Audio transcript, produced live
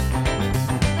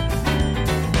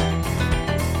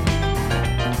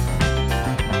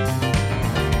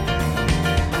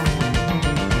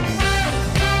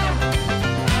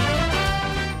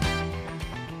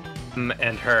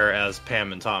her as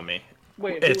Pam and Tommy.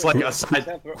 Wait, It's like a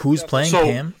side. Who's playing So-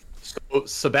 Pam? So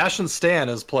Sebastian Stan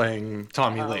is playing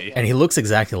Tommy Lee. okay. And he looks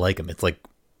exactly like him. It's like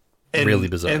really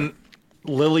bizarre. And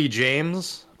Lily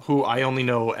James, who I only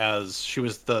know as she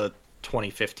was the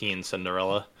 2015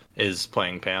 Cinderella, is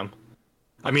playing Pam.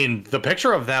 I mean, the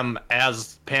picture of them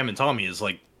as Pam and Tommy is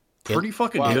like pretty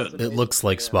fucking Wow. good. It looks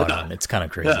like spot on. It's kind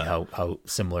of crazy Yeah. how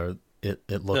similar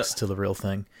it looks to the real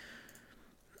thing.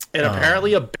 And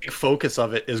apparently, a big focus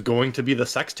of it is going to be the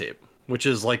sex tape, which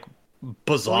is like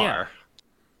bizarre.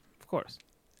 Of course.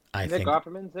 I Nick think,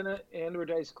 Offerman's in it. Andrew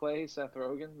Dice Clay, Seth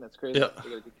Rogen. That's crazy. Yeah.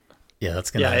 yeah,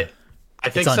 that's gonna. Yeah, I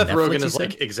think on Seth Netflix, Rogen you is said?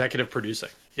 like executive producing.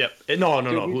 Yep. No,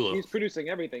 Dude, Hulu. he's producing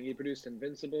everything. He produced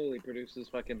Invincible. He produces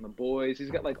fucking The Boys.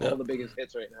 He's got like Yeah. all the biggest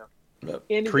hits right now. Yep.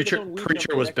 And he's got Preacher, his own weed Preacher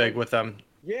company. was That guy- big with them.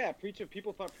 Yeah, Preacher.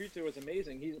 People thought Preacher was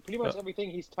amazing. He's pretty much Yeah. everything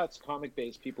he's touched comic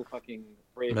based. People fucking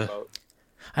rave Meh. about.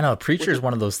 I know Preacher is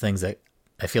one of those things that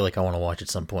I feel like I want to watch at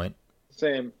some point.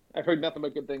 Same. I've heard nothing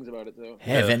but good things about it too.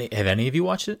 Have Yeah. any of you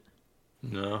watched it?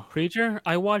 No. Preacher,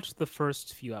 I watched the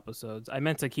first few episodes. I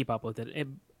meant to keep up with it.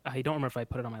 I don't remember if I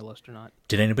put it on my list or not.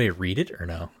 Did anybody read it or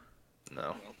no?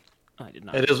 No. I did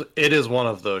not. It is one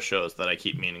of those shows that I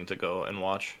keep meaning to go and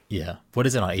watch. Yeah. What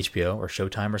is it on HBO or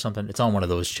Showtime or something? It's on one of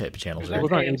those channels, Is It right?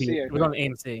 was on AMC, AMC. I It was on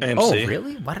think. AMC. AMC. Oh,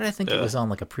 really? Why did I think it Yeah. was on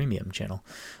like a premium channel?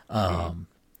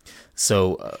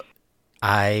 So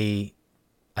I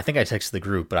think I texted the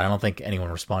group, but I don't think anyone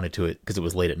responded to it because it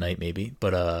was late at night, maybe.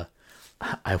 But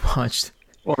I watched.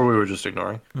 Or we were just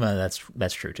ignoring. Well,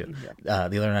 that's true too. The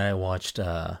other night I watched.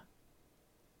 I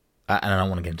don't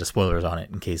want to get into spoilers on it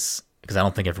in case because I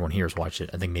don't think everyone here has watched it.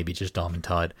 I think maybe just Dom and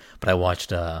Todd. But I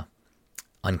watched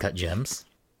Uncut Gems.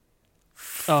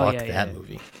 Fuck yeah, that yeah.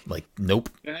 movie. Like, nope.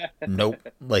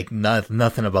 Like,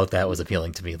 nothing about that was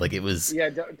appealing to me. Like, it was. Yeah,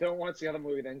 don't watch the other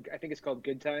movie then. I think it's called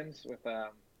Good Times with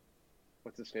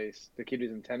what's his face? The kid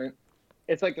who's in Tenet.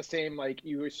 It's like the same. Like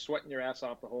you were sweating your ass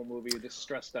off the whole movie. You're just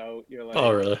stressed out. You're like,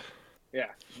 Oh, really? yeah,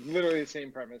 literally the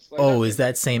same premise. Like, Oh, that's is it.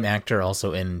 that same actor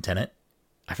also in Tenet?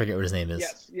 I forget what his name is.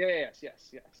 Yes.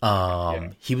 Yes. Yeah.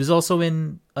 He was also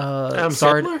in Adam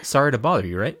Sorry, Sandler? Sorry to Bother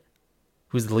You, right?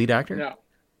 Who's the lead actor? No.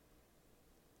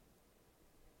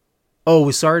 Oh,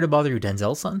 was Sorry to Bother You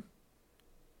Denzel's son?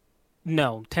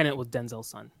 No, Tenet was Denzel's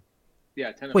son.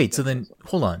 Yeah. Tenet Wait, was so then Denzel's son.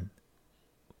 hold on.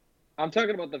 I'm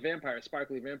talking about the vampire,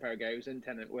 sparkly vampire guy who's in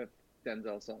Tenet with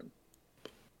Denzel's son.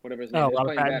 Whatever his name Oh, is.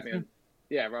 Robert Playing Pattinson? Batman.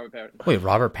 Yeah, Robert Pattinson. Wait,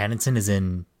 Robert Pattinson is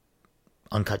in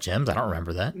Uncut Gems? I don't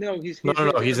remember that. No, he's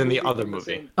No, he's in the movie other from movie.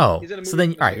 same- Oh, he's in a so movie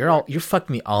then from the all right, same you fucked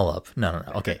me all up. No.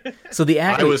 Okay. So the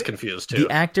actor I was confused too.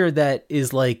 the actor that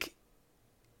is like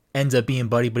ends up being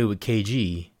buddy with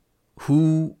KG,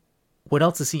 what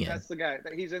else is he in? That's the guy.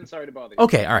 He's in Sorry to Bother You.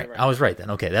 Okay, all right. I was right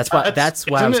then. Okay, that's why That's-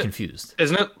 I was isn't it- confused.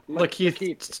 Isn't it Lakeith?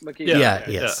 Lakeith. Yeah.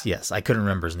 Yes. I couldn't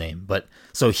remember his name, but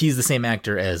so he's the same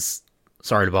actor as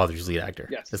Sorry to Bother You's lead actor.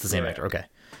 Yes. That's the same Yeah. actor. Okay.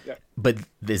 Yeah. But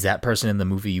is that person in the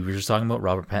movie you were just talking about,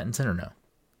 Robert Pattinson, or no?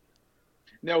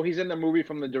 No, he's in the movie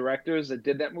from the directors that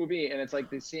did that movie, and it's like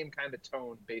the same kind of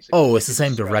tone, basically. Oh, it's the It's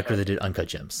same stressed director out. that did Uncut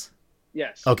Gems.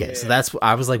 Yes. Okay, Yeah, so yeah. that's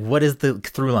I was like, what is the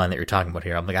through line that you're talking about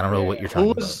here? I'm like, I don't know what you're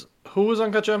talking Who was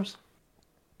Uncut Gems?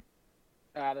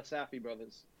 The Safdie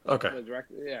brothers. Okay. The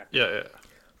director. Yeah. Yeah. about.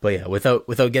 But yeah,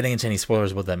 without getting into any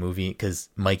spoilers about that movie, because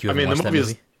Mike, you I haven't mean, watched that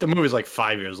movie. the movie's like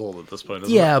 5 years old at this point.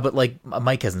 Isn't Yeah, but like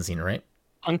Mike hasn't seen it, right?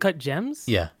 Uncut Gems?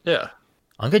 Yeah, It? Yeah.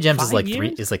 Uncut Gems is 5 like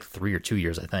years? 3 or 2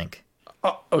 years, I think.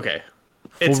 Oh, okay.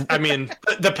 It's. I mean,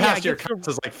 the past I year guess counts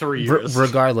as like 3 years.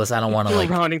 Regardless, I don't want to We're like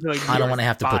rounding to, like, I don't want to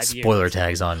have to put 5 years. spoiler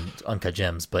tags on Uncut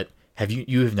Gems. But have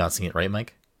you have not seen it, right,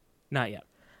 Mike? Not yet.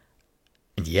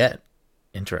 Yet,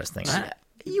 interesting. Ah.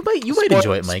 You might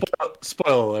enjoy it, Mike.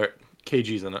 Spoiler alert: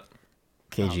 KG's in it.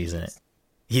 KG's in it.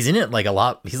 He's in it like a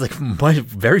lot. He's like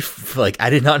very like I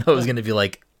did not know it was going to be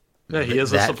like Yeah, he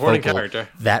is a that supporting focal- character.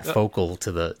 that focal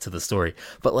to the story.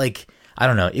 But like I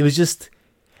don't know, it was just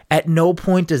at no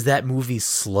point does that movie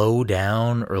slow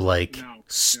down or like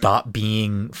stop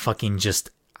being fucking just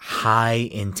high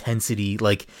intensity.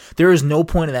 Like there is no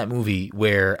point in that movie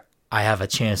where I have a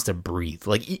chance to breathe.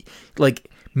 Like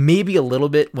maybe a little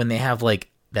bit when they have like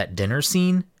that dinner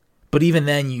scene. But even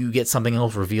then, you get something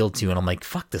else revealed to you, and I'm like,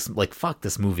 fuck this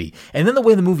movie. And then the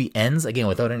way the movie ends, again,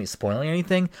 without any spoiling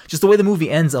anything, just the way the movie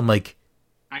ends, I'm like,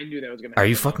 I knew that was gonna. are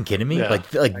you happen. fucking kidding me? Yeah.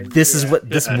 Like this is what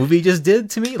this movie just did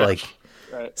to me. Like,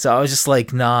 Right. so I was just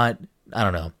like, I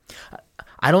don't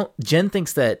know. Jen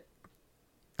thinks that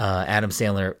Adam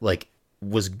Sandler like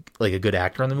was like a good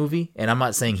actor in the movie, and I'm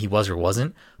not saying he was or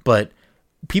wasn't, but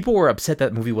people were upset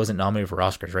that movie wasn't nominated for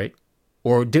Oscars, right?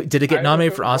 Or did it get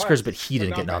nominated for Oscars, but he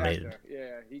didn't get nominated?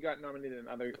 Yeah, He got nominated in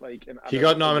other He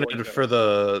got nominated for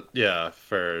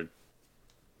for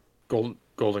Golden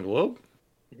Globe.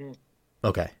 Mm-hmm.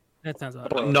 Okay. That sounds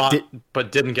odd.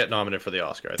 But didn't get nominated for the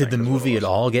Oscar. Did the movie at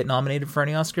all get nominated for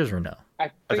any Oscars or no? I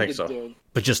think so. Did.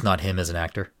 But just not him as an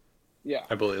actor? Yeah.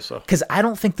 I believe so. Because I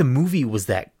don't think the movie was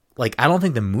that... Like, I don't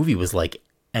think the movie was, like,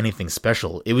 anything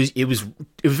special. It was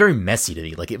very messy to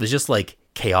me. Like, it was just, like,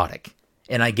 chaotic.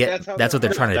 And I get that's what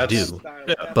they're trying to do.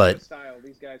 But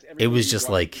it was just,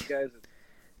 like...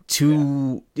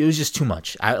 It was just too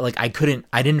much. I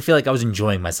didn't feel like I was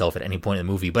enjoying myself at any point in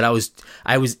the movie, but I was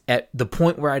at the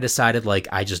point where I decided, like,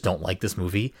 I just don't like this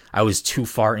movie. I was too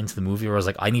far into the movie where I was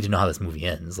like, I need to know how this movie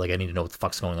ends. Like, I need to know what the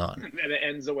fuck's going on. And it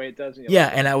ends the way it does. Yeah,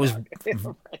 and I was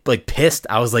like pissed.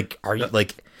 I was like, are you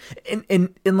like,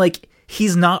 and like,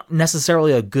 he's not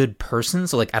necessarily a good person,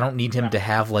 so like I don't need him to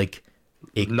have like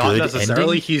not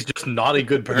necessarily ending. He's just not a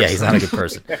good person. Yeah, he's not a good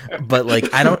person. But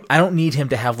like I don't need him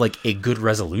to have like a good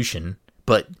resolution,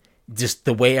 but just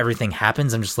the way everything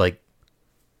happens, I'm just like,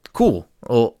 cool.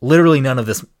 Well, literally none of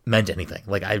this meant anything.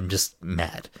 Like, I'm just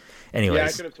mad. Anyways. Yeah,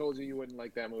 I could have told you wouldn't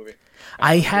like that movie.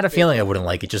 I had a feeling I wouldn't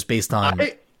like it just based on...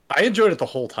 I enjoyed it the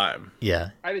whole time. Yeah.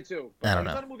 I did too. I don't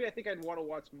know. It's not a movie I think I'd want to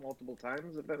watch multiple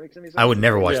times, if that makes any sense. I would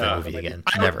never watch that movie again.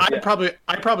 Never. I'd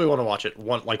probably want to watch it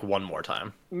one more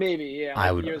time. Maybe, yeah.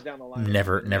 I would years down the line.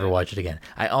 Never watch it again.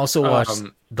 I also watched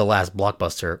The Last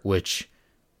Blockbuster, which...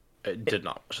 I did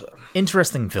not watch that.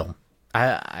 Interesting film.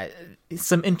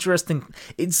 Some interesting...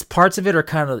 It's parts of it are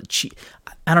kind of cheap.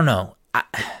 I don't know.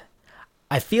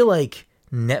 I feel like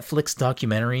Netflix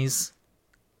documentaries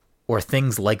or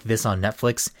things like this on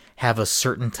Netflix have a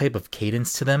certain type of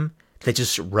cadence to them that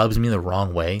just rubs me the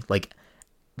wrong way. Like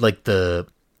the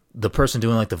person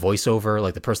doing like the voiceover,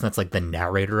 like the person that's like the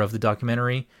narrator of the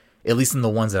documentary, at least in the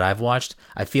ones that I've watched,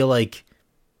 I feel like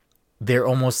they're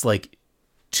almost like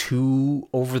too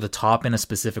over the top in a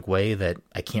specific way that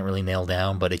I can't really nail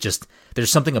down, but it just,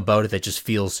 there's something about it that just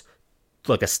feels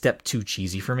like a step too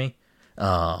cheesy for me.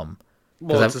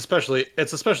 Well, it's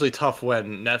especially tough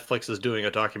when Netflix is doing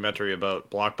a documentary about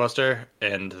Blockbuster,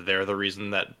 and they're the reason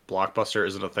that Blockbuster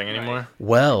isn't a thing anymore.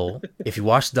 Well, if you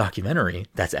watch the documentary,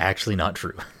 that's actually not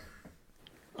true.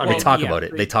 They talk about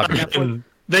it. They talk about it.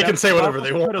 They can say whatever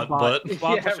they want, but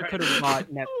Blockbuster could have bought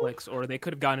Netflix, or they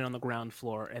could have gotten it on the ground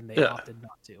floor, and they opted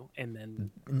not to. And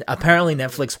then apparently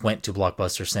Netflix went to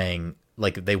Blockbuster saying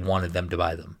like they wanted them to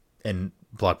buy them, and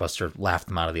Blockbuster laughed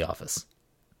them out of the office.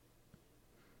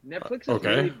 Netflix is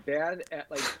really bad at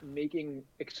like making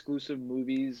exclusive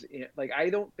movies. Like,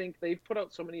 I don't think they've put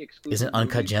out so many exclusive. Isn't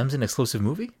Uncut Gems an exclusive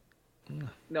movie?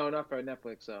 No, not for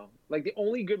Netflix. So, like, the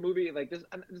only good movie, like this,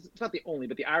 it's not the only,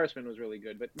 but The Irishman was really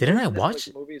good. But didn't I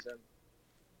watch movies?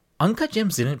 Uncut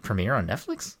Gems didn't premiere on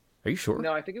Netflix. Are you sure?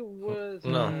 No, I think it was.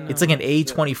 No, it's like an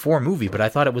A24 movie, but I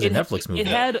thought it was a Netflix movie.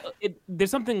 There's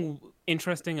something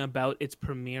interesting about its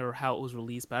premiere or how it was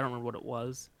released, but I don't remember what it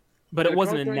was. But it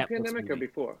wasn't a Netflix pandemic movie. Or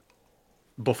before?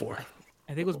 Before.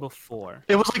 I think it was before.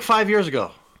 It was like 5 years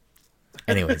ago.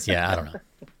 Anyways, yeah, I don't know.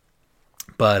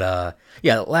 But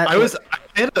yeah, I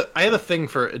had a thing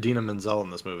for Idina Menzel in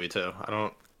this movie too. I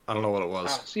don't know what it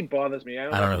was. She bothers me. I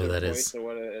don't know who that is. Or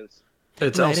what it is.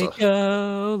 It's Let Elsa. It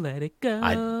go, let it go.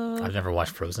 I've never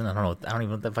watched Frozen. I don't even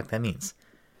know what the fuck that means.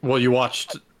 Well, you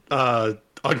watched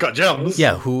Uncut Gems.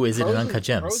 Yeah, who is it in Uncut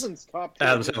Gems? Frozen's top 2.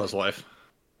 Adam Sandler's wife.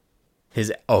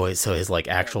 So his like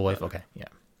actual wife? Okay, yeah.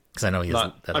 Because I know he's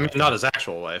not his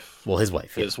actual wife. Well, his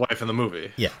wife. His wife in the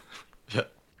movie. Yeah.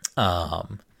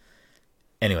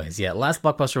 Anyways, yeah, Last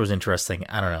Blockbuster was interesting.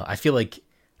 I don't know. I feel like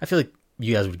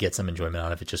you guys would get some enjoyment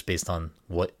out of it just based on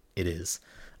what it is.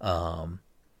 But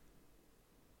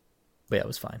yeah, it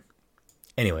was fine.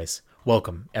 Anyways,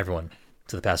 welcome everyone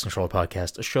to the Pass Controller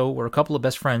Podcast, a show where a couple of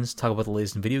best friends talk about the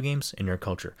latest in video games and nerd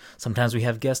culture. Sometimes we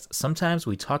have guests, sometimes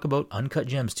we talk about Uncut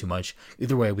Gems too much.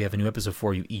 Either way, we have a new episode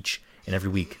for you each and every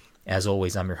week. As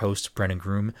always, I'm your host, Brendan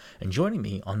Groom, and joining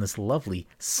me on this lovely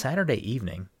Saturday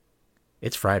evening,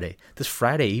 it's Friday. This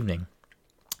Friday evening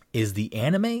is the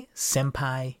anime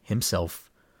senpai himself,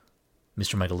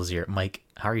 Mr. Michael Lazier. Mike,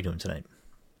 how are you doing tonight?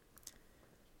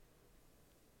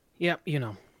 Yep, you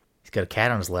know. He's got a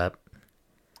cat on his lap.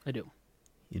 I do.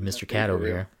 He's Mr. Cat over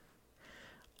here.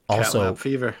 Also, Cat Lab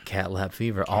Fever. Cat Lab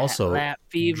Fever. Also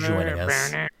joining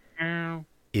us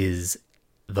is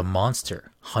the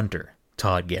Monster Hunter,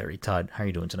 Todd Gary. Todd, how are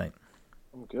you doing tonight?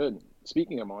 I'm good.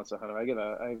 Speaking of Monster Hunter,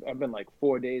 I've been like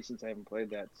 4 days since I haven't played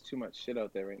that. It's too much shit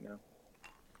out there right now.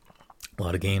 A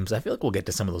lot of games. I feel like we'll get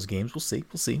to some of those games. We'll see.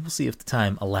 We'll see if the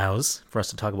time allows for us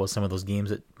to talk about some of those games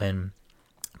that have been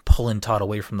pulling Todd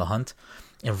away from the hunt.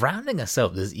 And rounding us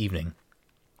out this evening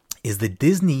is the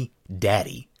Disney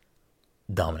Daddy,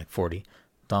 Dominic Forty.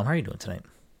 Dom, how are you doing tonight?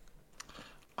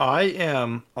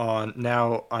 I'm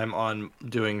on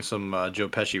doing some Joe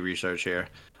Pesci research here.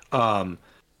 I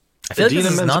feel like Idina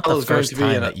this is not Menzel the is going first to be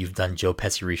time in that you've done Joe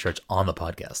Pesci research on the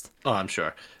podcast. Oh, I'm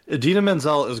sure. Idina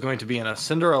Menzel is going to be in a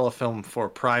Cinderella film for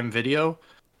Prime Video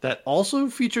that also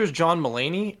features John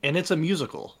Mulaney, and it's a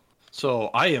musical. So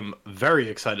I am very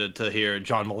excited to hear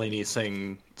John Mulaney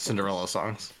sing Cinderella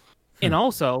songs. And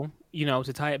also,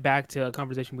 to tie it back to a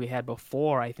conversation we had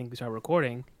before I think we started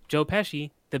recording, Joe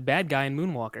Pesci, the bad guy in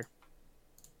Moonwalker.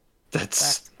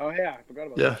 That's Oh yeah, I forgot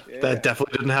about yeah, that. that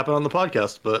definitely didn't happen on the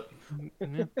podcast, but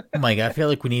Mike, I feel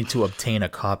like we need to obtain a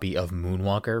copy of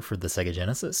Moonwalker for the Sega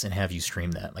Genesis and have you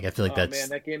stream that. Like, I feel like that's man,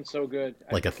 that game's so good.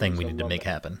 like a thing we need to make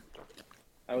happen.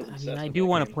 I was obsessed I with do that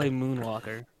want to game. play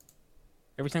Moonwalker.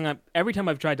 Every time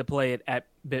I've tried to play it at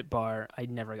BitBar, I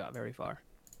never got very far.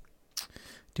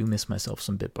 Do miss myself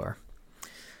some Bitbar.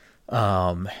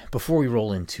 Before we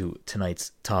roll into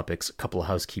tonight's topics, a couple of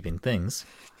housekeeping things.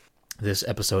 This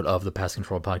episode of the Pass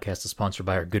Control Podcast is sponsored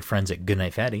by our good friends at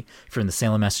Goodnight Fatty. If you're in the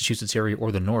Salem, Massachusetts area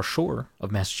or the North Shore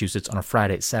of Massachusetts on a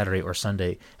Friday, Saturday, or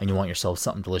Sunday, and you want yourself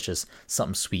something delicious,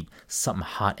 something sweet, something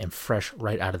hot and fresh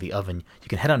right out of the oven, you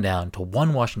can head on down to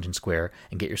 1 Washington Square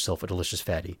and get yourself a delicious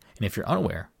fatty. And if you're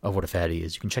unaware of what a fatty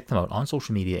is, you can check them out on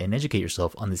social media and educate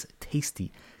yourself on these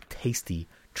tasty, tasty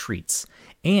treats.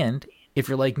 And if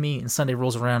you're like me and Sunday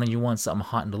rolls around and you want something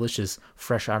hot and delicious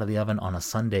fresh out of the oven on a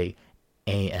Sunday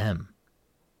a.m.,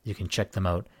 you can check them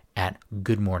out at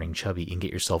Good Morning Chubby and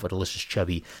get yourself a delicious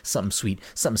chubby, something sweet,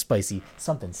 something spicy,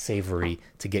 something savory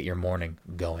to get your morning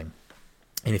going.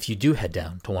 And if you do head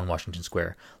down to 1 Washington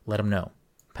Square, let them know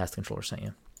Past Controller sent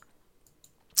you.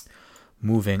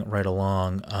 Moving right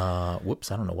along.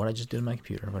 Whoops, I don't know what I just did in my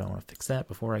computer, but I want to fix that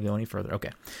before I go any further. Okay.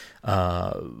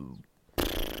 The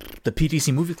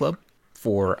PTC Movie Club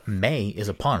for May is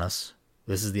upon us.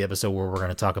 This is the episode where we're going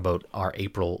to talk about our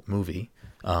April movie.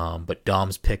 But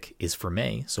Dom's pick is for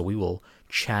May, so we will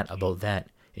chat about that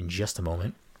in just a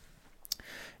moment.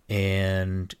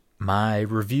 And my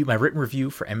written review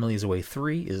for Emily is Away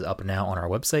 3 is up now on our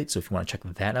website, so if you want to check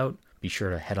that out, be sure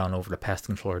to head on over to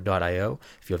pastcontroller.io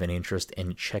if you have any interest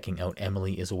in checking out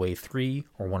Emily is Away 3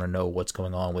 or want to know what's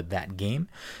going on with that game.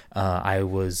 I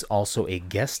was also a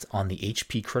guest on the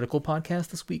HP Critical podcast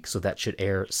this week, so that should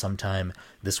air sometime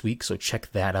this week, so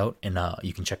check that out, and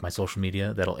you can check my social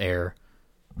media. That'll air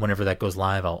whenever that goes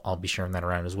live. I'll be sharing that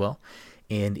around as well.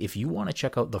 And if you want to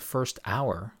check out the first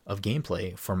hour of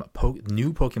gameplay from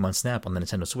new Pokemon Snap on the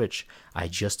Nintendo Switch, I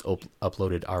just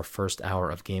uploaded our first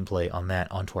hour of gameplay on that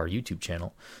onto our YouTube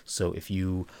channel. So if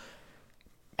you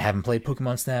haven't played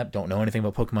Pokemon Snap, don't know anything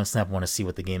about Pokemon Snap, want to see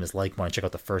what the game is like, want to check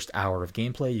out the first hour of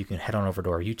gameplay, you can head on over to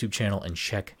our YouTube channel and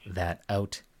check that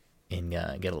out and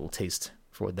get a little taste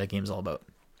for what that game's all about.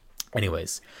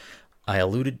 Anyways, I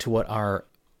alluded to what our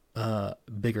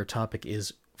bigger topic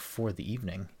is for the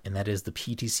evening, and that is the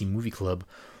PTC Movie Club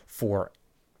for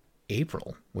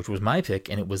April, which was my pick,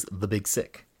 and it was The Big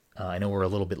Sick. I know we're a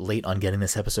little bit late on getting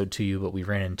this episode to you, but we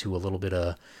ran into a little bit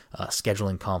of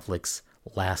scheduling conflicts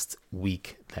last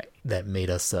week that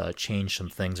made us change some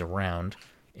things around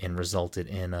and resulted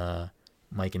in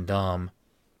Mike and Dom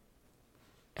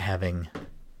having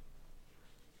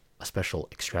a special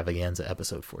extravaganza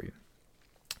episode for you.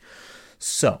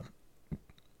 So,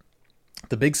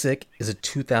 The Big Sick is a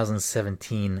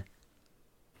 2017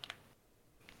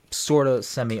 sort of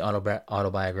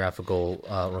semi-autobiographical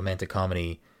romantic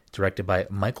comedy directed by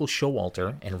Michael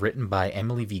Showalter and written by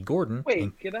Emily V. Gordon.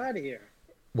 Wait, get out of here.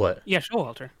 What? Yeah,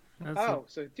 Showalter.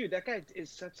 So dude, that guy is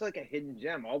such like a hidden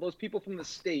gem. All those people from the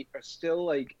state are still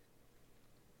like.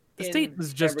 The State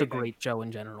was just everything. a great show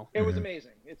in general. It was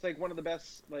amazing. It's like one of the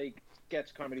best like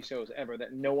sketch comedy shows ever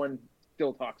that no one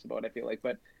still talks about. I feel like,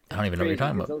 but I don't even know what you're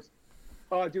talking about.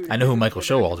 Oh, dude, I know who Michael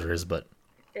Showalter is, but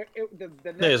yeah,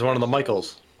 he's one of the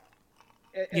Michaels.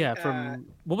 Yeah, from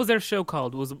what was their show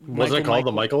called? Wasn't it called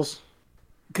The Michaels?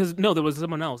 Because no, there was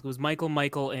someone else. It was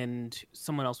Michael, and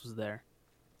someone else was there.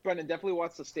 Brendan, definitely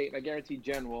watch The State, and I guarantee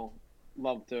Jen will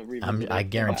love to revisit it. I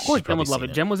guarantee. Of course, she's Jen would probably love it.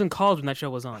 seen Jen was in college when that show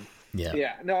was on. Yeah.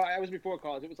 Yeah, no, I was before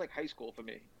college. It was like high school for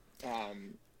me.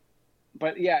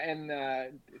 But yeah, and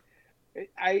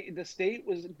The State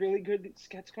was a really good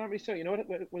sketch comedy show. You know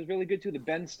what was really good too? The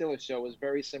Ben Stiller show was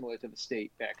very similar to The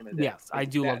State back in the day. Yes, I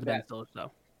do love the Ben Stiller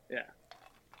show. Yeah,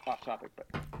 off topic, but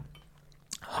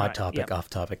Hot topic, yeah. off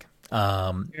topic.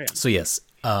 So yes,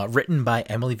 written by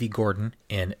Emily V. Gordon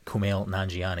and Kumail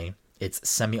Nanjiani. It's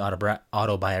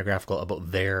semi-autobiographical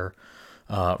about their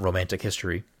romantic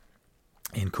history,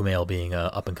 and Kumail being an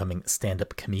up-and-coming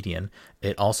stand-up comedian.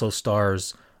 It also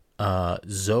stars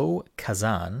Zoe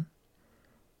Kazan,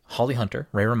 Holly Hunter,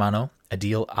 Ray Romano,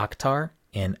 Adil Akhtar,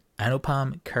 and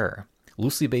Anupam Kher.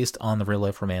 Loosely based on the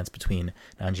real-life romance between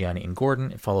Nanjiani and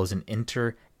Gordon, it follows an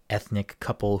inter-ethnic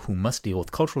couple who must deal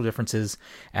with cultural differences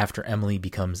after Emily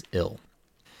becomes ill.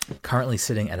 Currently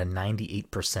sitting at a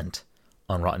 98%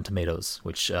 on Rotten Tomatoes,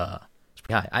 which is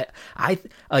pretty high.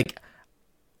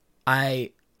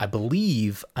 I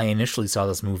believe I initially saw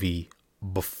this movie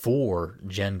before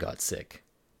Jen got sick,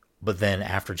 but then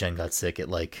after Jen got sick, it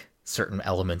like certain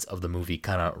elements of the movie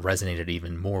kind of resonated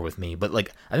even more with me. But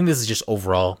like, I think this is just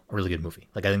overall a really good movie.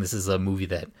 Like, I think this is a movie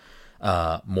that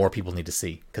more people need to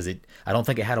see, because I don't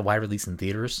think it had a wide release in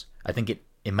theaters. I think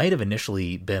it might have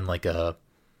initially been like a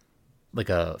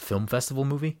film festival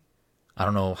movie. I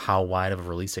don't know how wide of a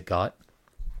release it got.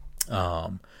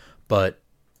 But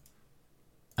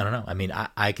I don't know. I mean,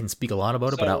 I can speak a lot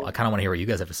about it, but I kind of want to hear what you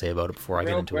guys have to say about it before I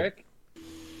get into it.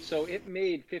 So it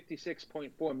made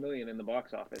 $56.4 million in the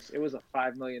box office. It was a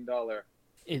 $5 million.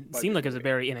 It seemed like it was a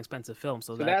very inexpensive film.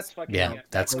 So that's fucking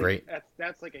that's great.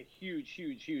 That's like a huge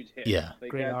hit. Yeah,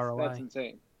 like great ROI. That's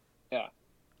insane. Yeah,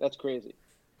 that's crazy.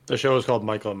 The show is called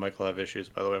Michael and Michael Have Issues,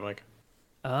 by the way, Mike.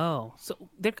 Oh, so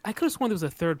I could have sworn there was a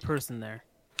third person there.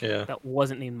 Yeah. That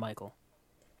wasn't named Michael.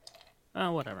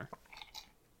 Oh, whatever.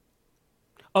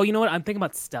 Oh, you know what? I'm thinking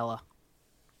about Stella.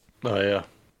 Oh, yeah.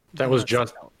 That was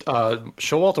just...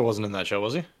 Showalter wasn't in that show,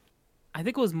 was he? I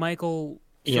think it was Michael...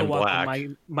 Ian Black.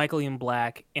 Michael Ian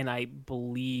Black, and I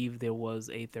believe there was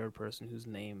a third person whose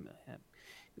name...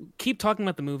 Keep talking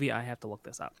about the movie. I have to look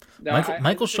this up. No,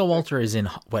 Michael Showalter is in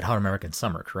Wet Hot American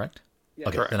Summer, correct? Yeah,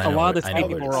 okay, correct. Then a lot of the same people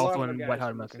people were also in Wet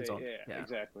Hot American Summer. Yeah,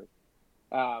 exactly.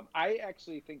 I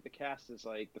actually think the cast is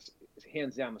like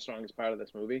hands down the strongest part of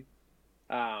this movie.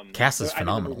 Cast is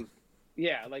phenomenal.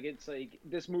 Yeah, like it's like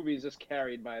this movie is just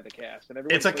carried by the cast,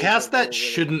 and it's a cast that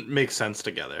shouldn't make sense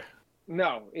together.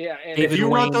 No, yeah, and David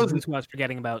Wayne, who's who I was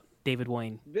forgetting about David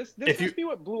Wayne. This must be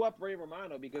what blew up Ray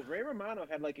Romano, because Ray Romano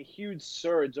had like a huge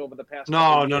surge over the past.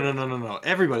 No.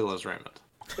 Everybody loves Raymond.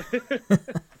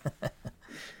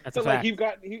 That's so a fact.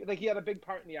 He had a big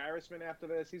part in The Irishman after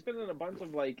this. He's been in a bunch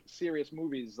of like serious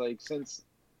movies like since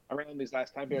around these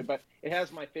last time period. But it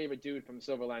has my favorite dude from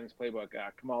Silver Linings Playbook,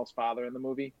 Kamal's father in the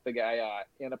movie. The guy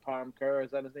Anupam Kher,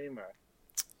 is that his name?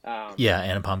 Or yeah,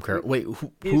 Anupam Kher. Wait,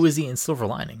 who is he in Silver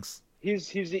Linings? He's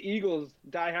the Eagles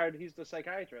diehard. He's the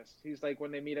psychiatrist. He's like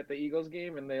when they meet at the Eagles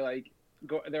game and they like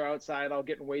they're outside all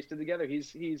getting wasted together.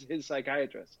 He's his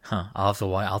psychiatrist. Huh. I'll have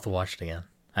to watch it again.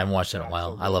 I haven't watched it in a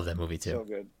while. So I love that movie too. So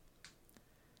good.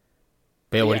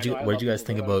 But yeah, what did you guys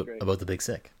think about The Big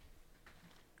Sick?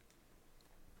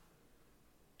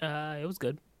 It was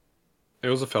good. It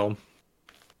was a film.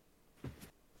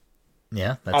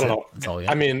 Yeah, that's I don't it. know. That's all.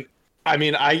 I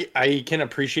mean, I can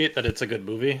appreciate that it's a good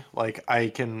movie. Like, I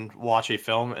can watch a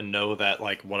film and know that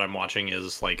like what I'm watching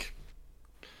is like,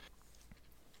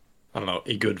 I don't know,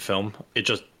 a good film. It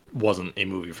just wasn't a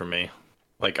movie for me.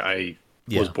 Like, I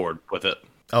was bored with it.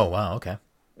 Oh wow, okay.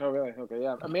 Oh really? Okay,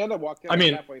 yeah. Amanda walked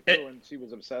in halfway through and she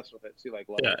was obsessed with it. She like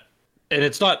loved it. And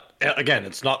it's not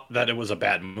that it was a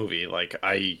bad movie. Like,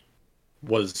 I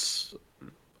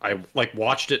like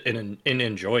watched it and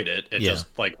enjoyed it. It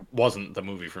just like wasn't the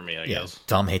movie for me, I guess.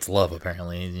 Tom hates love,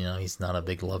 apparently. You know, he's not a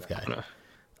big love guy.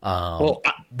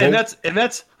 That's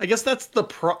I guess that's the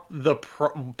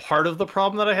part of the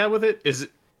problem that I had with it is,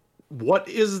 what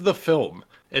is the film?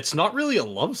 It's not really a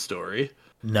love story.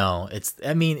 No,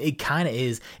 I mean, it kind of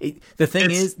is. It's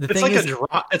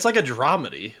like a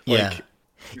dramedy. Yeah.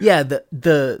 Yeah,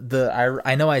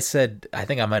 I know I think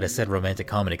I might have said romantic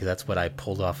comedy because that's what I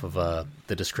pulled off of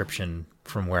the description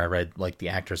from where I read like the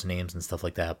actors' names and stuff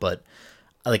like that. But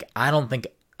like, I don't think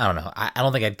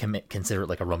I'd consider it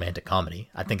like a romantic comedy.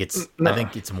 I think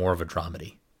it's more of a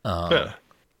dramedy.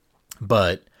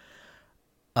 But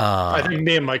I think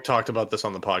me and Mike talked about this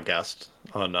on the podcast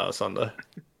on Sunday.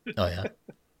 Oh yeah,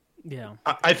 yeah.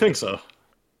 I think so.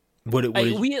 We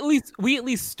at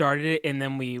least started it, and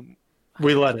then we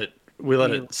let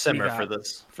it simmer for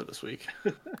this week.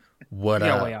 What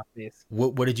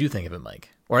did you think of it, Mike?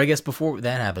 Or I guess before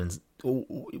that happens,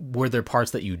 were there parts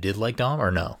that you did like, Dom,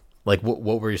 or no? Like, what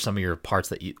were some of your parts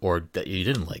that you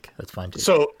didn't like? That's fine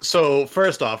too. So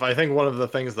first off, I think one of the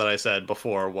things that I said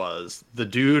before was the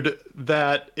dude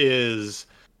that is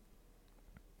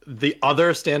the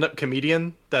other stand-up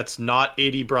comedian that's not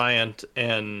A.D. Bryant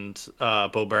and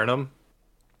Bo Burnham.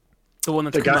 The one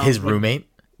that's the guy, his roommate.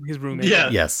 His roommate.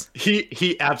 Yeah. Yes.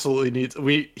 He absolutely needs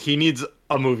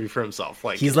a movie for himself.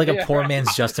 Like, he's like a poor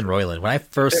man's Justin Roiland. When I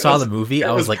first saw the movie,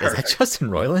 I was like, perfect. Is that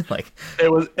Justin Roiland? Like,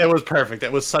 it was perfect.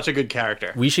 It was such a good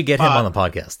character. We should get him on the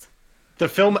podcast. The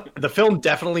film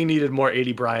definitely needed more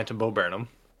A.D. Bryant and Bo Burnham.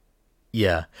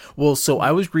 Yeah. Well, so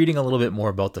I was reading a little bit more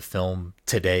about the film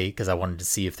today because I wanted to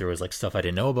see if there was like stuff I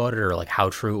didn't know about it, or like how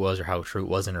true it was or how true it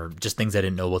wasn't, or just things I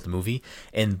didn't know about the movie.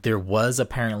 And there was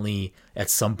apparently at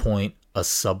some point a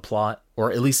subplot,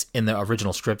 or at least in the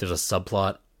original script, there's a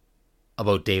subplot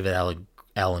about David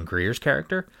Alan Grier's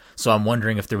character. So I'm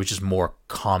wondering if there was just more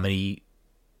comedy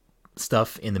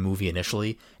stuff in the movie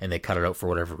initially and they cut it out for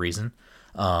whatever reason.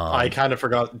 I kind of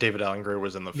forgot David Alan Grier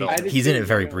was in the film. He's in it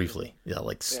very briefly. Yeah,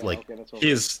 Okay, that's what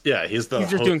He's the He's just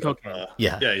host doing of, cocaine.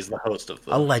 Yeah. he's the host of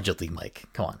the allegedly, Mike.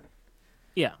 Come on.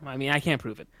 Yeah, I mean, I can't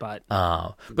prove it, but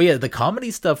But yeah, the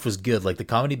comedy stuff was good. Like the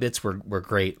comedy bits were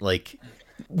great. Like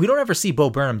we don't ever see Bo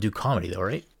Burnham do comedy though,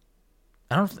 right?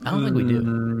 I don't think we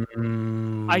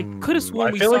do. I could have sworn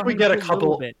I we feel saw like we him get a do couple.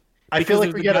 little bit. I feel Because like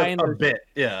of we the get guy in a the- bit.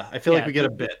 Yeah, I feel like we get a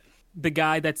bit. The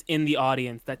guy that's in the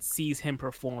audience that sees him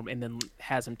perform and then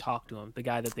has him talk to him. The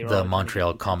guy that they were The always trying to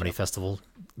Montreal get Comedy him to- Festival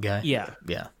guy. Yeah.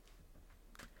 Yeah.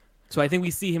 So I think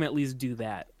we see him at least do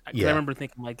that. 'Cause Yeah. I remember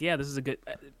thinking like, yeah, this is a good.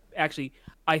 Actually,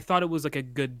 I thought it was like a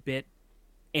good bit,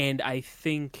 and I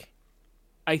think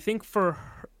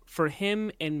for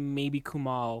him and maybe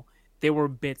Kumal, there were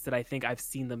bits that I think I've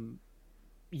seen them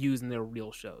use in their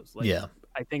real shows. Like, Yeah.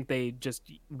 I think they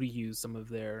just reuse some of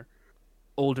their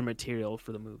older material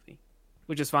for the movie,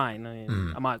 which is fine. I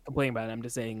mean, I'm not complaining about it. I'm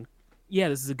just saying, yeah,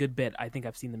 this is a good bit. I think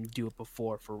I've seen them do it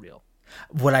before for real.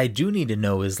 What I do need to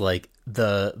know is like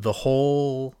the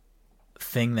whole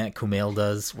thing that Kumail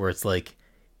does, where it's like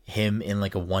him in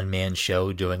like a one man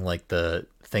show doing like the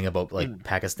thing about like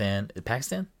Pakistan,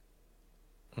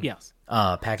 Yes.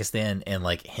 Pakistan, and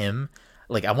like him.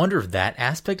 Like I wonder if that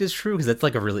aspect is true because that's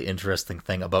like a really interesting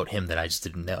thing about him that I just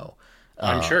didn't know.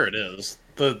 I'm sure it is.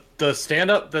 The stand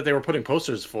up that they were putting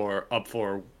posters up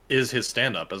for is his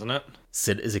stand up, isn't it?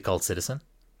 Is it called Citizen?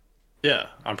 Yeah,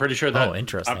 I'm pretty sure that. Oh,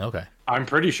 interesting. Okay. I'm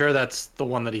pretty sure that's the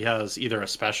one that he has either a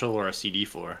special or a CD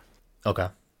for. Okay.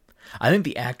 I think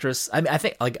the actress. I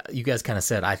think like you guys kind of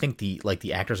said. I think the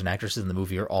actors and actresses in the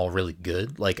movie are all really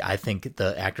good. Like I think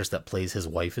the actress that plays his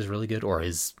wife is really good, or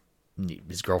his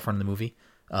girlfriend in the movie.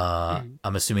 I'm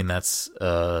assuming that's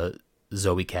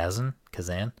Zoe Kazan.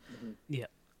 Yeah.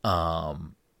 I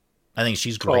think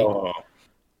she's great. Oh.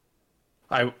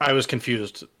 I was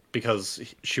confused because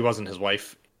she wasn't his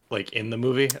wife like in the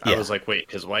movie. Yeah. I was like,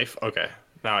 wait, his wife? Okay,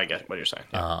 now I get what you're saying.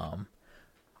 Yeah.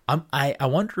 I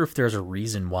wonder if there's a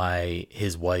reason why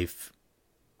his wife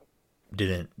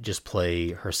didn't just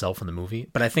play herself in the movie.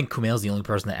 But I think Kumail's the only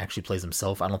person that actually plays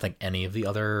himself. I don't think any of the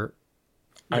other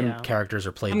Yeah. characters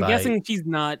are played I'm by. guessing she's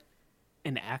not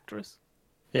an actress.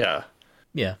 Yeah.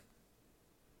 Yeah.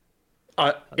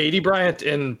 A.D. Bryant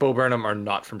and Bo Burnham are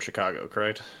not from Chicago,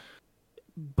 correct?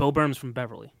 Bo Burnham's from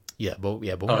Beverly. Yeah. Bo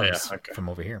yeah, Burnham's okay. from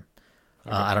over here.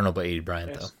 I don't know about A.D.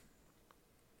 Bryant though.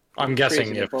 I'm guessing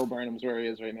Crazy if that Bo Burnham's where he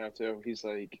is right now too. He's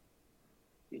like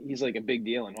a big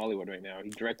deal in Hollywood right now. He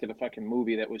directed a fucking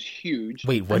movie that was huge.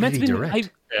 Wait, I what meant did he to be-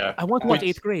 direct? yeah, I want to watch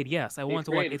Yes. 8th grade. Yes, I want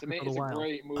to watch 8th It's, grade for a it's a while.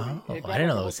 great movie. Oh, It I got didn't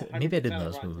know almost this- maybe I didn't know 100%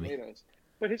 this Rotten movie. Tomatoes.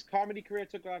 But his comedy career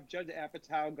took off. Judd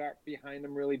Apatow got behind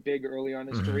him really big early on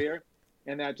in his Mm-hmm. career,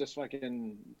 and that just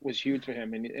fucking was huge for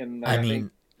him. And I think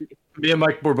mean, me and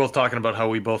Mike were both talking about how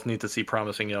we both need to see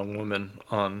Promising Young Woman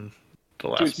on the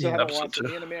Dude, last still haven't episode watched it. Me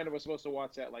too. and Amanda were supposed to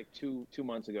watch that like two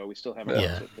months ago. We still haven't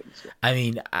Yeah. watched it. I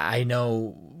mean, I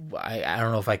know. I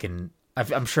don't know if I can.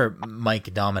 I'm sure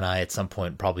Mike, Dom, and I at some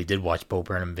point probably did watch Bo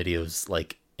Burnham videos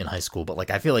like in high school. But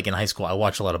like, I feel like in high school I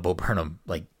watched a lot of Bo Burnham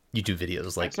like YouTube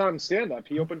videos. Like, That's not in stand up.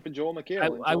 He opened for Joel McHale.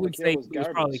 and I Joel would McHale say was it was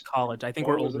probably garbage. college. I think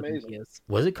Joel we're was older than amazing. he is.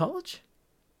 was it college?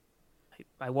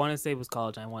 I want to say it was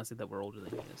college. I want to say that we're older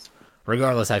than he is.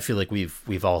 Regardless, I feel like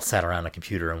we've all sat around a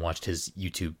computer and watched his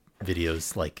YouTube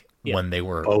videos like Yeah. when they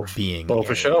were Both being for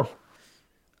aired. show.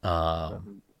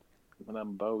 When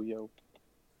I'm Bo, yo.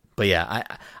 But yeah,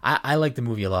 I like the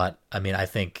movie a lot. I mean, I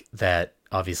think that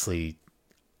obviously,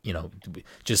 you know,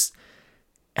 just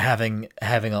having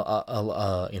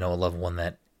a you know, a loved one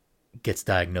that gets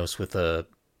diagnosed with a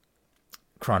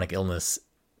chronic illness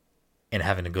and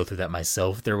having to go through that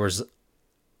myself, there was,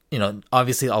 you know,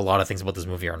 obviously a lot of things about this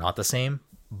movie are not the same,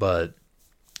 but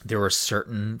there were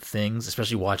certain things,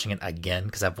 especially watching it again,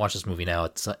 because I've watched this movie now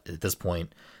at this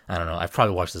point. I don't know. I've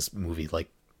probably watched this movie like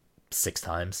 6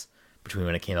 times between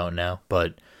when it came out and now,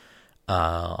 but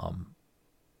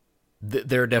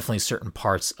there are definitely certain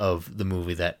parts of the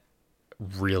movie that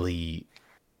really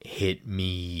hit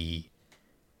me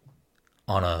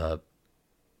on a.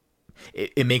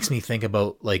 It makes me think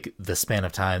about like the span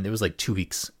of time. There was like 2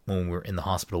 weeks when we were in the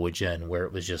hospital with Jen, where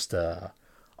it was just a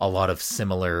lot of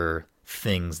similar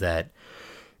things that,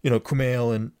 you know,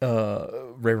 Kumail and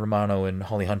Ray Romano and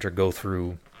Holly Hunter go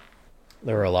through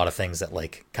there were a lot of things that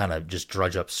like kind of just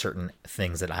drudge up certain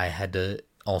things that I had to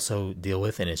also deal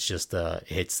with, and it's just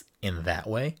hits in that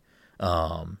way.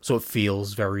 So it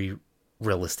feels very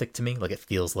realistic to me. Like it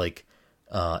feels like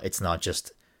it's not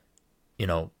just, you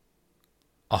know,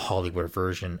 a Hollywood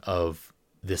version of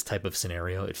this type of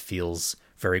scenario. It feels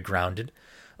very grounded.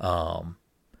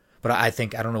 But I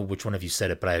think, I don't know which one of you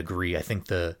said it, but I agree. I think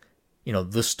the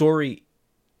story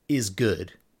is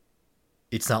good.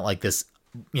 It's not like this,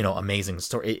 amazing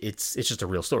story. It's just a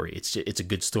real story. It's a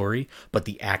good story, but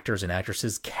the actors and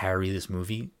actresses carry this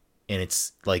movie, and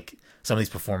it's like some of these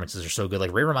performances are so good.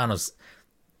 Like Ray Romano's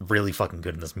really fucking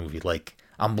good in this movie. Like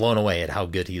I'm blown away at how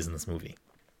good he is in this movie.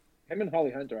 Him and Holly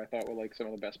Hunter, I thought, were like some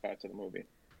of the best parts of the movie.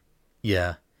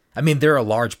 Yeah. I mean, they're a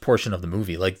large portion of the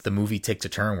movie. Like, the movie takes a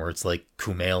turn where it's, like,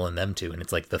 Kumail and them two, and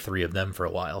it's, like, the three of them for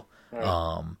a while.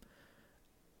 Right.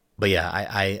 But, yeah,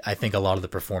 I think a lot of the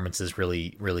performances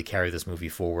really, really carry this movie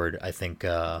forward. I think,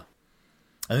 and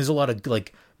there's a lot of,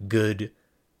 like, good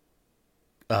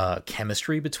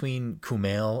chemistry between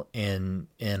Kumail and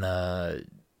the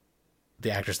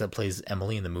actress that plays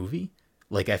Emily in the movie.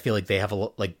 Like, I feel like they have,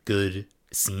 good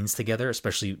scenes together,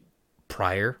 especially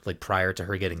prior to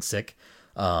her getting sick.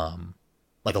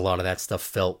 Like a lot of that stuff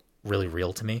felt really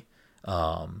real to me.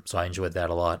 So I enjoyed that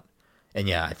a lot. And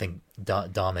yeah, I think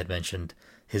Dom had mentioned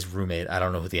his roommate. I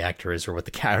don't know who the actor is or I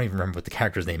don't even remember what the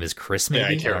character's name is. Chris, maybe? Yeah,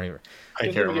 I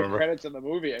can't remember. Credits in the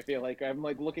movie. I feel like I'm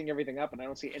like looking everything up and I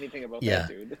don't see anything about that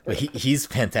dude. But he's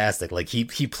fantastic. Like he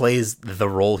plays the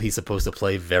role he's supposed to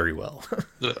play very well.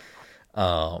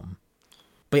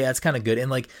 But yeah, it's kind of good.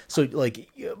 And like, so like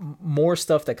more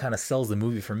stuff that kind of sells the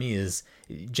movie for me is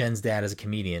Jen's dad is a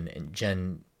comedian, and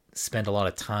Jen spent a lot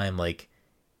of time like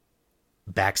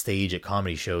backstage at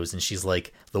comedy shows, and she's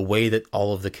like, the way that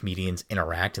all of the comedians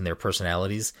interact and their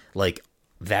personalities, like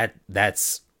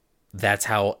that's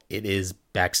how it is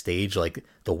backstage, like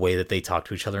the way that they talk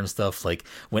to each other and stuff. Like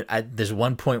there's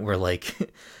one point where like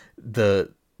the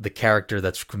character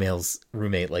that's Kumail's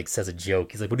roommate like says a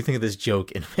joke. He's like, "What do you think of this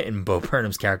joke?" And Bo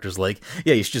Burnham's character's like,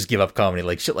 "Yeah, you should just give up comedy."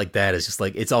 Like shit like that is just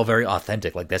like, it's all very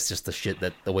authentic. Like that's just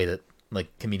the way that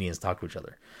like comedians talk to each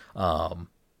other. I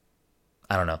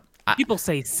don't know. People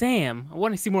say Sam. I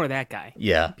want to see more of that guy.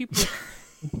 Yeah.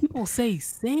 People say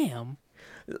Sam.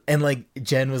 And like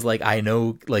Jen was like, I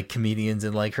know like comedians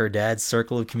in like her dad's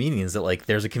circle of comedians that like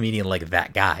there's a comedian like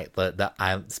that guy, but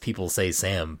people say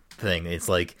Sam thing. It's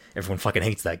like everyone fucking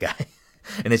hates that guy,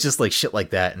 and it's just like shit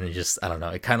like that, and it just, I don't know.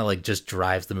 It kind of like just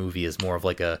drives the movie as more of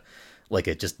like a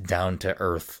just down to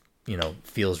earth,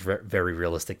 feels very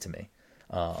realistic to me.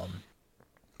 But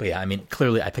yeah, I mean,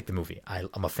 clearly I picked the movie.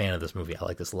 I'm a fan of this movie. I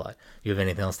like this a lot. You have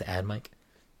anything else to add, Mike?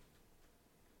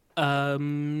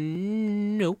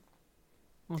 Nope.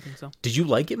 I don't think so. Did you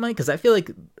like it, Mike? Because I feel like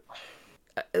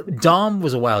Dom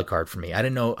was a wild card for me. I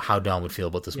didn't know how Dom would feel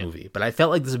about this movie, but I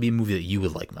felt like this would be a movie that you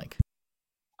would like, Mike.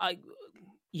 I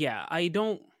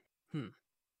don't,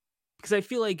 because I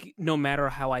feel like no matter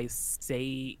how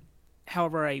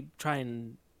however I try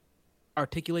and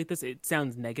articulate this, it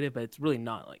sounds negative, but it's really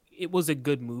not. Like, it was a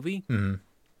good movie. Mm-hmm.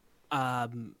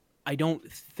 I don't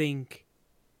think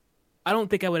I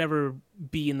would ever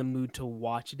be in the mood to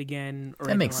watch it again or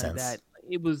that anything makes like sense. that.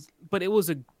 It was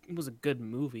a good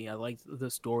movie. I liked the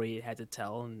story it had to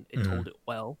tell, and it told it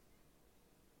well.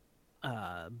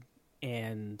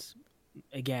 And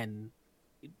again,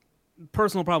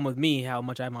 personal problem with me, how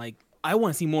much I'm like, I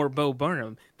want to see more Bo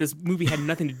Burnham. This movie had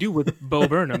nothing to do with Bo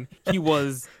Burnham. He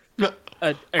was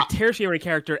a tertiary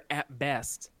character at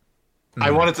best.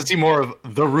 I wanted to see more of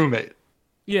the roommate.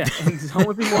 Yeah, and I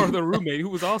want to see more of the roommate, who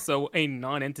was also a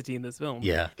non-entity in this film.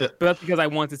 Yeah. But that's because I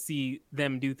want to see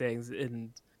them do things,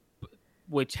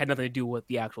 which had nothing to do with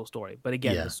the actual story. But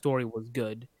again, the story was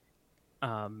good.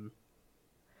 I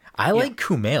like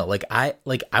Kumail.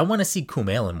 I want to see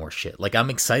Kumail in more shit. Like, I'm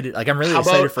excited. Like, I'm really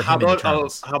excited for him in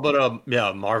Eternals. How about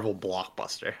a Marvel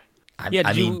blockbuster?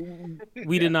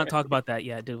 We did not talk about that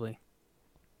yet, did we?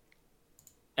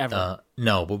 Ever.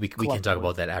 No, but we can talk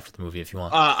about that after the movie if you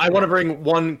want. I want to bring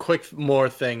one quick more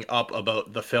thing up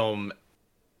about the film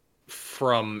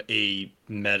from a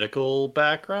medical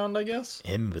background, I guess.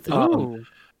 Him with the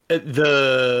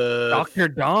Dr.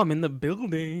 Dom in the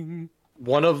building.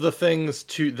 One of the things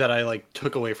that I like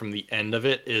took away from the end of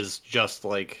it is just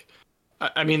like,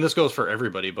 I mean, this goes for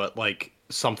everybody, but like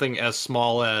something as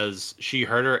small as she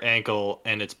hurt her ankle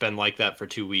and it's been like that for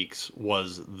 2 weeks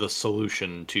was the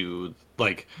solution to,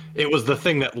 like, it was the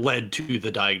thing that led to the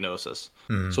diagnosis.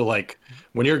 Mm-hmm. So like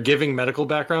when you're giving medical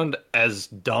background, as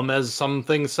dumb as some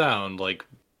things sound, like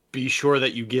be sure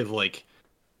that you give like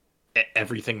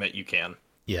everything that you can.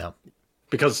 Yeah.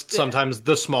 Because sometimes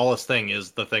the smallest thing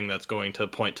is the thing that's going to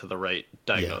point to the right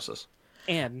diagnosis.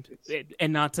 And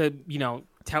not to,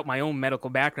 tout my own medical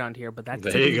background here, but that's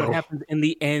There typically you what go. happens in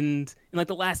the end, in like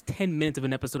the last 10 minutes of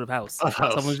an episode of House. Of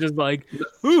House. Someone's just like,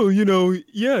 oh,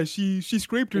 yeah, she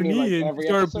scraped her You mean knee like and every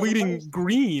started episode of bleeding House?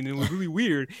 green. And it was really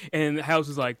weird. And House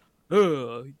is like,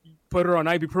 put her on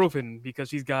ibuprofen because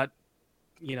she's got,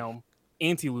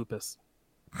 anti-lupus.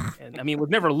 And I mean, it was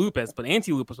never lupus, but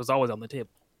anti-lupus was always on the table.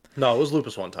 No, it was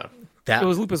lupus one time. It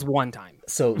was lupus one time.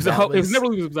 So It was never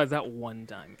lupus besides that one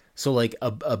time. So like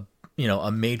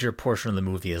a major portion of the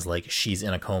movie is like she's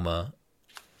in a coma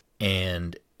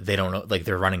and they don't know, like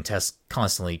they're running tests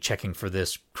constantly, checking for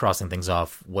this, crossing things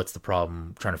off, what's the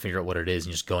problem, trying to figure out what it is,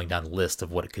 and just going down the list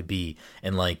of what it could be.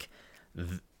 And like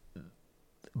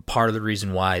part of the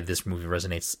reason why this movie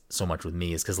resonates so much with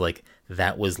me is because like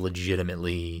that was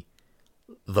legitimately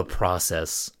the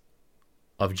process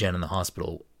of Jen in the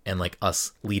hospital, and like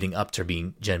us leading up to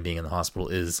Jen being in the hospital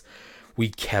is we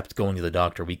kept going to the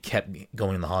doctor, we kept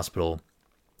going to the hospital,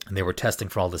 and they were testing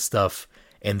for all this stuff,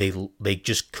 and they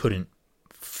just couldn't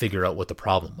figure out what the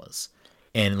problem was.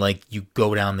 And like you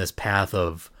go down this path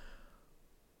of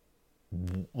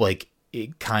like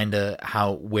it kind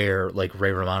of where like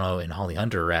Ray Romano and Holly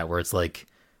Hunter are at, where it's like,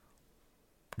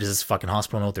 does this fucking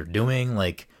hospital know what they're doing?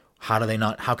 Like how can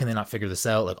they not figure this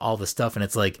out? Like all this stuff. And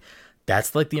it's like,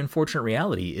 that's like the unfortunate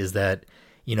reality is that,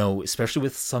 especially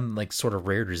with some like sort of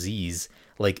rare disease,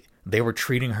 like they were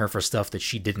treating her for stuff that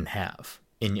she didn't have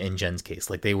in Jen's case.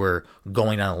 Like they were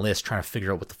going down a list trying to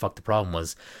figure out what the fuck the problem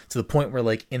was, to the point where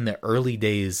like in the early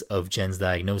days of Jen's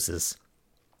diagnosis,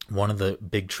 one of the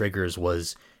big triggers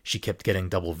was she kept getting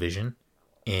double vision.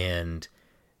 And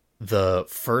the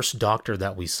first doctor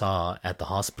that we saw at the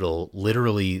hospital,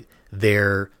 literally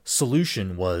their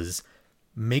solution was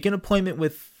make an appointment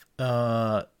with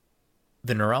the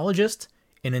neurologist,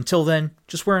 and until then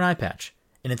just wear an eye patch.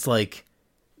 And it's like,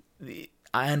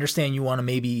 I understand you want to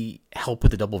maybe help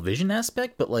with the double vision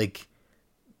aspect, but like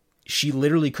she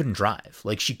literally couldn't drive,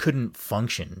 like she couldn't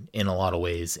function in a lot of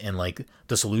ways, and like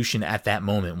the solution at that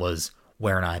moment was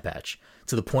wear an eye patch,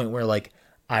 to the point where like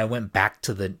I went back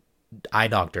to the eye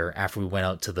doctor after we went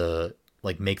out to the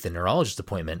like make the neurologist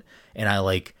appointment, and I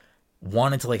like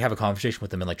wanted to like have a conversation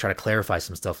with them and like try to clarify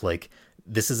some stuff. Like,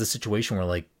 this is a situation where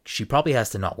like she probably has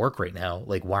to not work right now.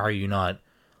 Like, why are you not,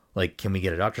 like, can we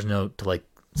get a doctor's note to like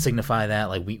signify that?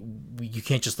 Like we you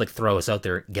can't just like throw us out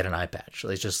there, get an eye patch.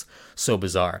 It's just so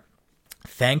bizarre.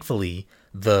 Thankfully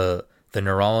the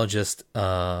neurologist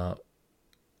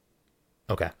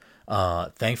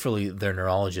thankfully their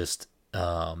neurologist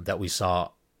that we saw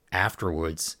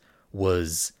afterwards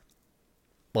was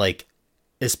like,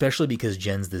 especially because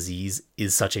Jen's disease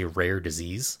is such a rare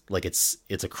disease, like it's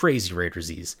a crazy rare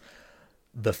disease,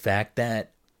 the fact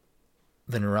that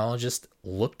the neurologist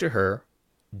looked to her,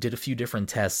 did a few different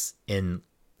tests in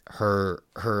her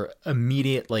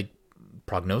immediate like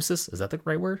prognosis, is that the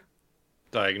right word?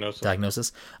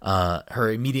 Diagnosis.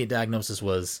 Her immediate diagnosis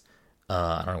was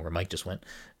I don't know where Mike just went.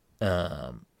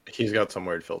 He's got some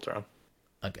weird filter on.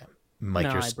 Okay, Mike,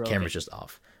 No, your camera's just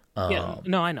off. Yeah,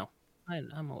 no, I know.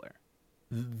 I'm aware.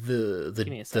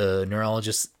 The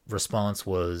neurologist's response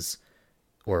was,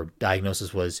 or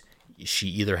diagnosis was, she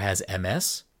either has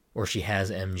MS or she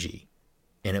has MG.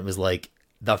 And it was like,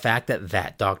 the fact that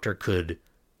that doctor could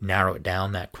narrow it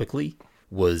down that quickly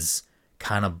was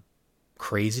kind of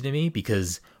crazy to me,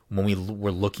 because when we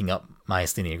were looking up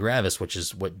myasthenia gravis, which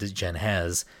is what Jen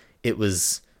has, it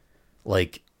was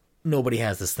like, nobody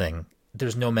has this thing.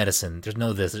 There's no medicine. There's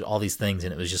no this. There's all these things.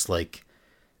 And it was just like,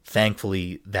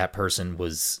 thankfully that person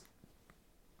was,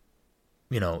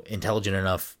 intelligent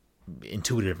enough,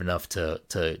 intuitive enough to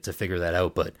figure that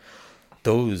out. But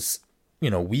those,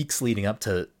 weeks leading up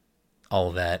to all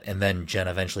of that, and then Jen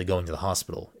eventually going to the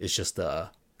hospital, it's just, I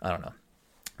don't know.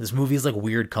 This movie is like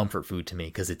weird comfort food to me,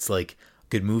 because it's like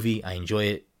good movie. I enjoy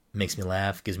it. Makes me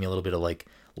laugh. Gives me a little bit of like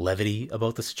levity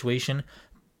about the situation.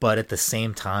 But at the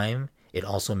same time, it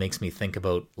also makes me think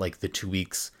about like the 2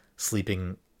 weeks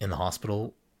sleeping in the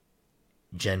hospital,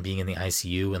 Jen being in the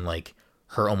ICU, and like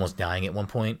her almost dying at one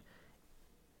point.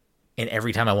 And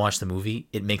every time I watch the movie,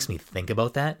 it makes me think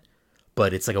about that.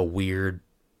 But it's like a weird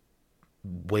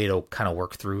way to kind of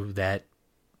work through that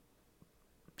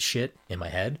shit in my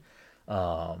head.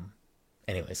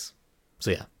 Anyways,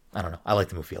 so yeah, I don't know. I like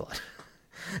the movie a lot.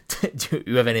 Do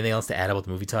you have anything else to add about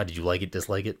the movie, Todd? Did you like it,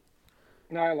 dislike it?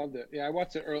 No, I loved it. Yeah, I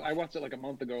watched it early. I watched it like a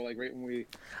month ago, like right when we.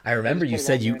 I remember you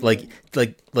said you like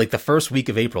the first week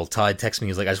of April. Todd texted me.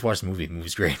 He was like, "I just watched the movie. The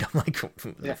movie's great." I'm like, "What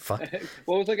the fuck?"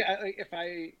 Well, it was like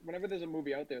whenever there's a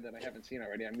movie out there that I haven't seen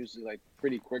already, I'm usually like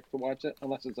pretty quick to watch it,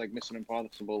 unless it's like Mission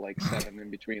Impossible, like 7 in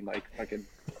between, like fucking.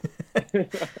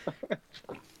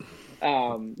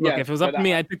 Look, if it was up to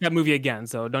me, I'd pick that movie again.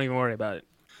 So don't even worry about it.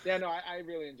 Yeah, no, I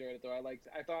really enjoyed it though.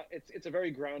 I thought it's a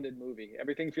very grounded movie.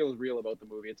 Everything feels real about the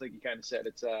movie. It's like you kind of said.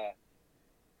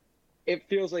 It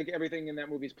feels like everything in that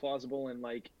movie is plausible, and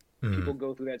like people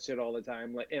go through that shit all the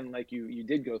time. Like, and like you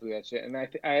did go through that shit. And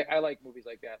I like movies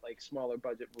like that, like smaller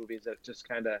budget movies that just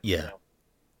kind of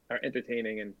are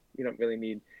entertaining, and you don't really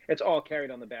need. It's all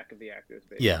carried on the back of the actors.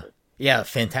 Basically. Yeah,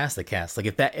 fantastic cast. Like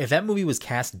if that movie was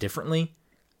cast differently,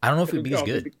 I don't know if it'd be as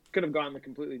good. It could have gone a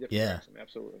completely different direction.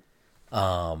 Absolutely.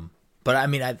 But I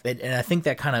mean, I think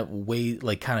that kind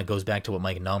of goes back to what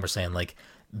Mike and Dom were saying. Like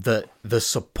the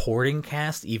supporting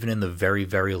cast, even in the very,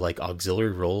 very like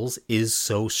auxiliary roles, is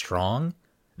so strong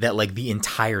that like the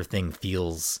entire thing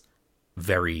feels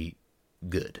very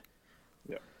good.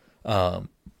 Yeah.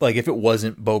 Like if it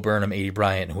wasn't Bo Burnham, A.D.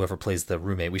 Bryant, and whoever plays the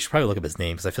roommate, we should probably look up his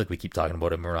name because I feel like we keep talking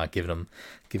about him. We're not giving him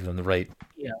the right.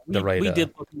 Yeah, we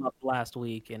did look him up last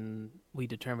week, and we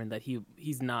determined that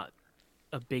he's not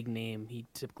a big name. He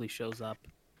typically shows up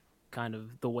kind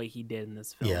of the way he did in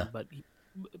this film. Yeah. But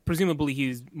presumably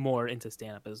he's more into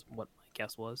stand-up is what my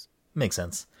guess was. Makes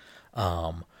sense.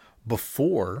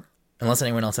 Before, unless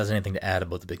anyone else has anything to add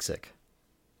about The Big Sick.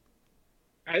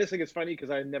 I just think it's funny because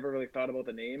I never really thought about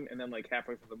the name, and then like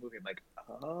halfway through the movie, I'm like,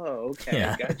 oh, okay,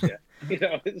 Yeah. gotcha.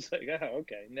 It's like, oh,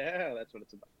 okay, now that's what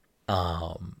it's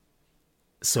about.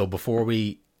 So before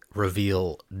we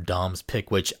reveal Dom's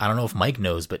pick, which I don't know if Mike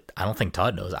knows, but I don't think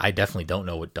Todd knows. I definitely don't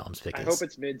know what Dom's pick is. I hope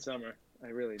it's Midsummer. I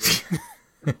really do.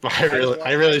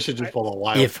 I really should just pull a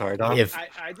wild card. Huh?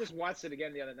 I just watched it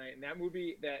again the other night, and that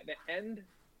movie, the end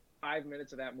 5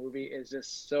 minutes of that movie is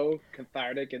just so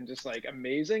cathartic and just like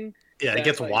amazing. Yeah, it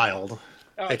gets wild.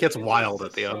 It gets wild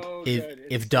at the end.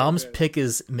 If Dom's pick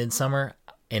is Midsummer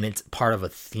and it's part of a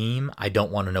theme, I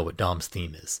don't want to know what Dom's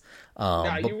theme is.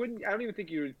 You wouldn't. I don't even think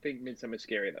you would think Midsummer's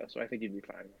scary though, so I think you'd be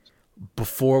fine.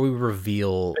 Before we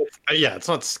reveal, it's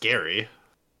not scary.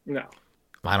 No,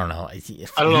 I don't know.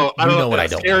 I don't know. I don't know what I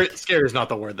don't. Scary is not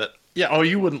the word that. Yeah. Oh,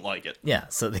 you wouldn't like it. Yeah.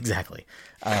 So exactly.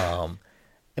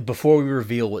 Before we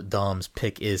reveal what Dom's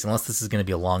pick is, unless this is going to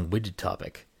be a long-winded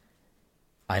topic,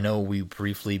 I know we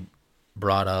briefly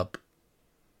brought up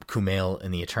Kumail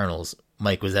and the Eternals.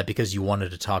 Mike, was that because you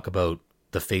wanted to talk about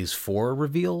the Phase 4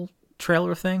 reveal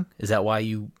trailer thing? Is that why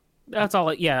you... That's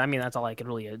all. Yeah, I mean, that's all I could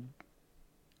really...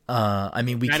 I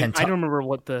mean, we can... I don't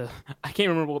remember I can't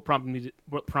remember what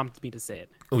prompted me to say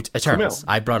it. Oh, Eternals. Kumail.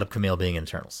 I brought up Kumail being in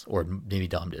Eternals, or maybe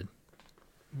Dom did.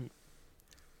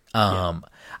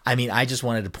 I mean, I just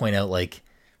wanted to point out, like,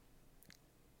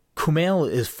 Kumail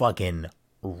is fucking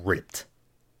ripped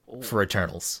for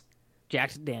Eternals.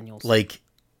 Jack Daniels. Like,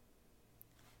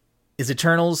 is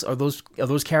Eternals, are those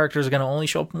characters going to only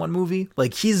show up in one movie?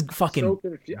 Like, he's fucking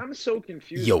I'm so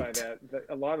confused yoked. by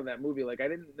a lot of that movie. Like, I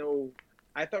didn't know.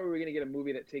 I thought we were gonna get a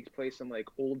movie that takes place in like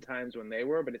old times when they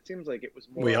were, but it seems like it was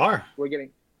more. We are. But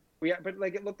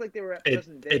like it looked like they were at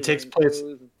present day. It takes place.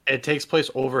 It takes place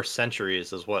over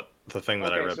centuries, is what the thing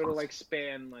that I read. So to like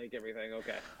span like everything.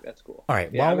 Okay, that's cool. All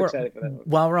right. Yeah, I'm excited for that.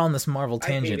 While we're on this Marvel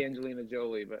tangent, I hate Angelina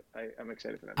Jolie, but I'm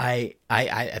excited for that. I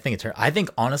think it's her. I think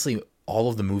honestly, all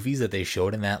of the movies that they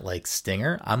showed in that like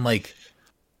stinger, I'm like,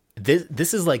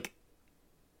 this is like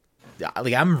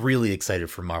I'm really excited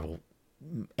for Marvel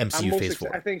MCU Phase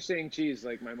 4. I think Shang-Chi is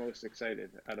like my most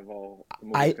excited out of all the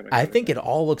movies coming out. I think it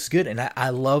all looks good, and I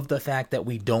love the fact that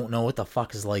we don't know what the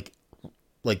fuck is like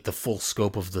the full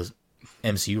scope of the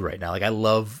MCU right now. Like, I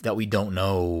love that we don't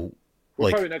know. We're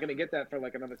probably not going to get that for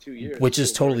like another 2 years. Which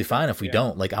is totally fine if we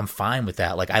don't. Like, I'm fine with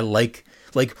that. Like, I like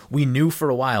we knew for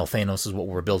a while Thanos is what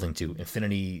we're building to.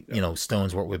 Infinity,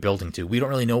 Stones what we're building to. We don't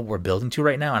really know what we're building to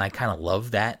right now, and I kind of love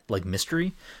that like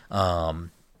mystery. But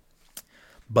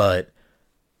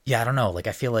yeah, I don't know. Like,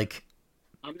 I feel like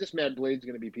I'm just mad Blade's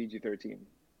going to be PG-13.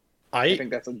 I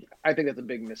think that's a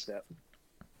big misstep.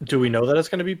 Do we know that it's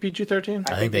going to be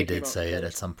PG-13? I think they did say it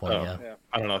at some point. Yeah.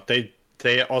 I don't know.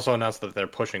 They also announced that they're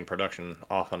pushing production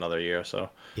off another year.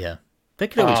 So yeah, they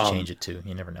could always change it too.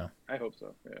 You never know. I hope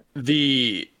so. Yeah.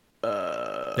 They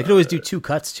could always do 2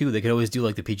 cuts too. They could always do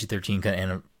like the PG-13 cut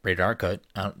and a rated R cut.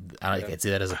 I can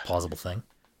see that as a plausible thing.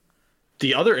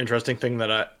 The other interesting thing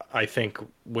that I think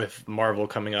with Marvel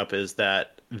coming up is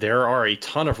that there are a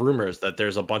ton of rumors that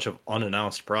there's a bunch of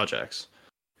unannounced projects.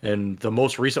 And the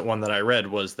most recent one that I read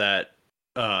was that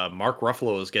Mark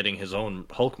Ruffalo is getting his own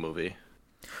Hulk movie.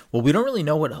 Well, we don't really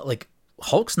know what like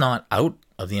Hulk's not out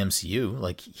of the MCU.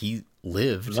 Like he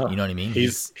lived. No. You know what I mean?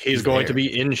 He's going there. to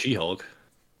be in She-Hulk.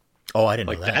 Oh, I didn't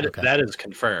Like know that. Okay. that is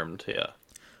confirmed. Yeah,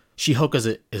 She-Hulk is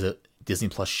a Disney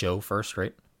Plus show first,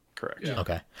 right? correct. Yeah.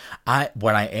 Okay.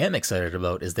 What I am excited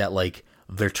about is that like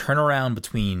their turnaround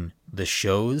between the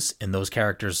shows and those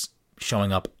characters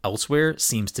showing up elsewhere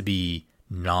seems to be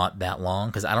not that long,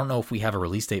 because I don't know if we have a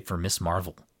release date for Miss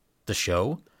Marvel, the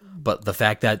show, but the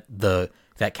fact that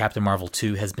that Captain Marvel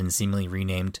 2 has been seemingly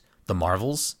renamed The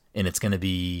Marvels, and it's going to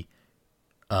be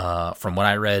from what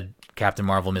I read, Captain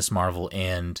Marvel, Miss Marvel,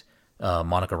 and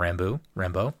Monica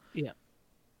Rambeau. Yeah.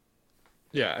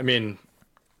 Yeah, I mean,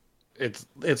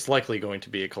 it's likely going to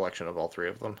be a collection of all three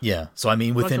of them. Yeah. So I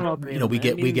mean, within Well, you know, we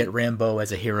I mean- get Rambeau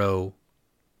as a hero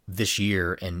this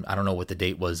year, and I don't know what the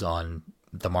date was on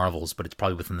the Marvels, but it's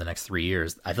probably within the next 3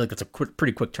 years. I feel like that's a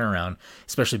pretty quick turnaround,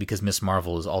 especially because Miss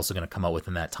Marvel is also going to come out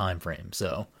within that time frame.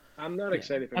 So I'm not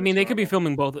excited for I mean, Miss they could be Marvel.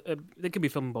 filming both. They could be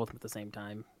filming both at the same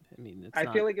time. I mean, it's I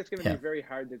not... feel like it's going to Yeah. be very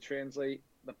hard to translate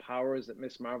the powers that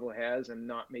Miss Marvel has and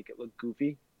not make it look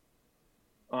goofy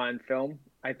on film.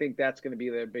 I think that's going to be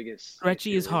their biggest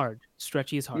stretchy issue. is hard.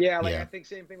 Stretchy is hard. Yeah, like Yeah. I think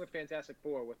same thing with Fantastic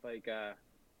Four with like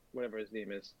whatever his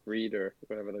name is, Reed or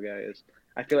whatever the guy is.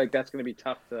 I feel like that's going to be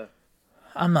tough to.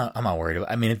 I'm not worried about.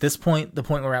 I mean, at this point, the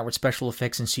point we're at with special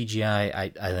effects and CGI,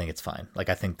 I think it's fine. Like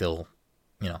I think they'll,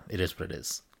 you know, it is what it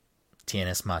is.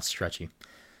 TNS not stretchy.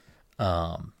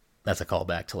 That's a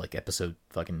callback to like episode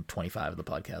fucking 25 of the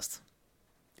podcast.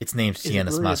 It's named Is it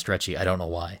TNS really not stretchy. I don't know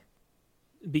why.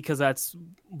 Because that's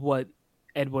what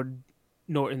Edward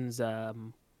Norton's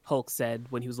Hulk said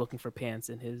when he was looking for pants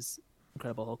in his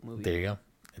Incredible Hulk movie. There you go.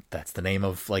 That's the name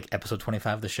of like episode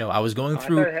 25 of the show. I was going I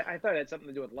through. thought it had something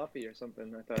to do with Luffy or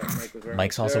something. I thought Mike was wearing.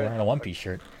 Mike's also wearing a One Piece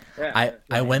shirt. Yeah,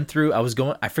 I went through.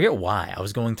 I forget why. I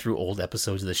was going through old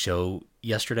episodes of the show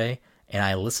yesterday, and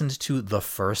I listened to the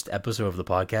first episode of the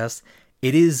podcast.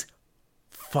 It is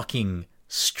fucking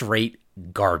straight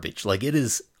garbage. Like it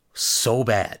is so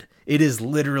bad. It is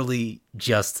literally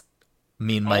just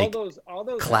me and Mike. all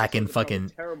those clacking episodes sound fucking-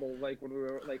 terrible. Like when we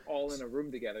were like all in a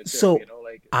room together. Too, So, you know,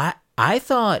 like I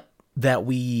thought that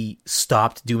we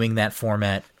stopped doing that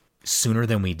format sooner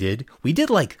than we did. We did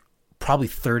like probably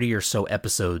 30 or so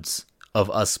episodes of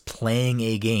us playing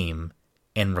a game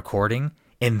and recording,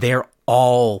 and they're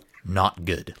all not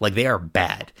good. Like they are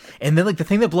bad. And then like the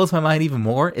thing that blows my mind even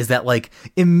more is that like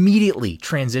immediately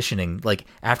transitioning, like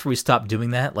after we stopped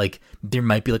doing that, like there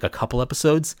might be like a couple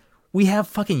episodes, we have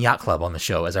fucking Yacht Club on the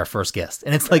show as our first guest.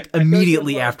 And it's like I feel like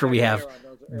immediately there's a lot of after we fun have there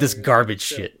on those this earlier garbage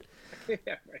too. shit.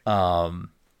 Yeah, right.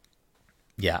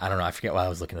 Yeah, I don't know. I forget why I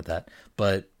was looking at that,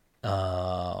 but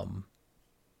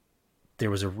there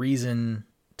was a reason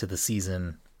to the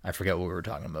season. I forget what we were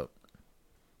talking about.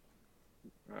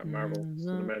 Marvel Cinematic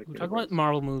We're talking Universe. about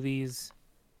Marvel movies,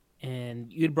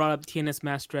 and you had brought up TNS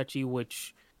Mass Stretchy,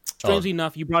 which, strangely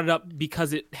enough, you brought it up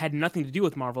because it had nothing to do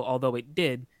with Marvel, although it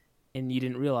did, and you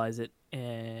didn't realize it.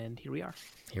 And here we are.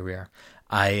 Here we are.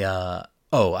 I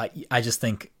just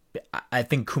think I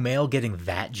think Kumail getting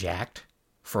that jacked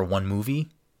for one movie.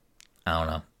 I don't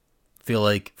know. Feel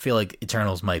like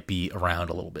Eternals might be around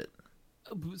a little bit.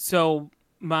 So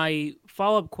my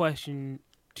follow-up question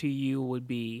to you would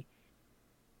be,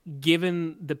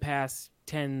 given the past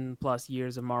 10 plus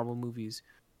years of Marvel movies,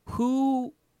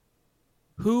 who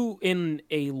in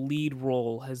a lead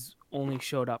role has only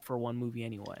showed up for one movie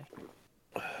anyway?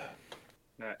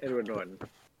 Edward Norton.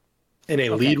 In a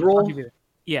Okay, lead I'll role, give you that.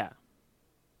 Yeah.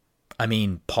 I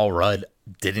mean, Paul Rudd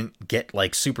didn't get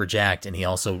like super jacked, and he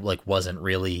also like wasn't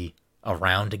really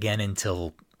around again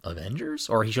until Avengers,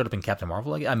 or he showed up in Captain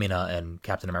Marvel again. I mean, and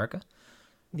Captain America.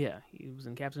 Yeah, he was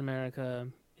in Captain America,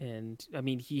 and I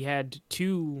mean, he had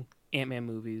 2 Ant-Man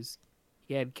movies.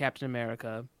 He had Captain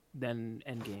America, then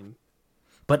Endgame.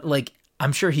 But like,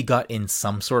 I'm sure he got in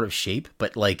some sort of shape.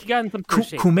 But like, He got in some sort of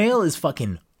shape. Kumail is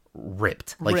fucking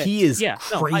ripped. Like Ripped. he is Yeah,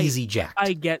 no, crazy jacked.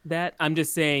 I get that. I'm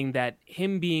just saying that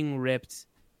him being ripped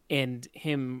and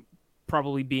him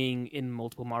probably being in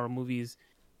multiple Marvel movies,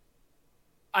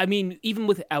 I mean, even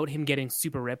without him getting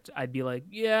super ripped, I'd be like,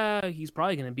 yeah, he's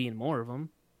probably going to be in more of them.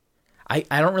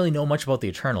 I don't really know much about the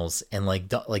Eternals, and like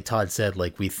Todd said,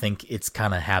 like we think it's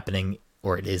kind of happening,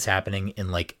 or it is happening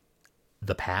in like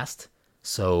the past.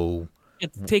 So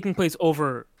It's taking place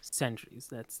over centuries.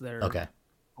 That's their okay,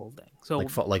 whole thing. So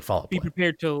like Fall Out be Boy.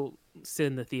 prepared to sit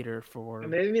in the theater for.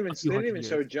 And they didn't even a few hundred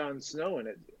show years. Jon Snow in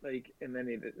it. Like, and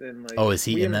then like. Oh, is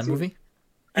he we in haven't that seen- movie?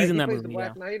 I He's think in he that plays movie, the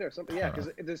Black Knight or something. Yeah, because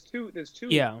there's two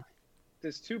Yeah.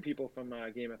 there's 2 people from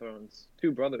Game of Thrones,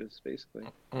 2 brothers basically.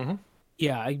 hmm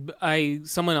Yeah,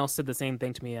 someone else said the same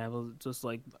thing to me. I was just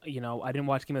like, I didn't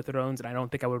watch Game of Thrones, and I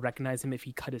don't think I would recognize him if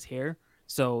he cut his hair.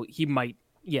 So he might.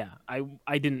 Yeah,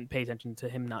 I didn't pay attention to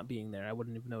him not being there. I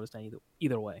wouldn't have noticed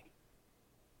either way.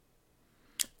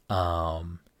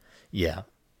 Yeah.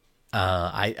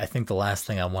 I think the last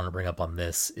thing I want to bring up on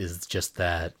this is just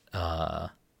that I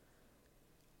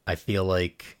feel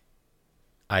like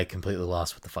I completely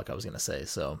lost what the fuck I was gonna say.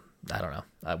 So I don't know.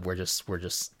 We're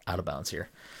just out of bounds here.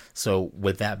 So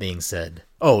with that being said,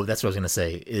 that's what I was gonna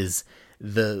say.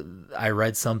 I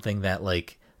read something that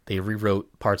like they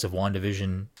rewrote parts of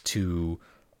WandaVision to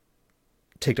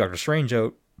take Doctor Strange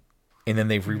out, and then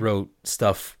they rewrote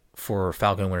stuff for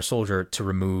Falcon and Winter Soldier to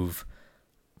remove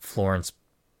Florence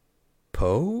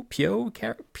Pugh's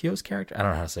character. I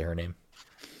don't know how to say her name.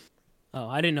 Oh,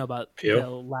 I didn't know about the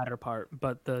latter part,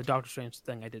 but the Doctor Strange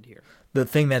thing I did hear. The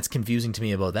thing that's confusing to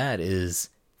me about that is,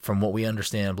 from what we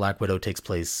understand, Black Widow takes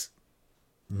place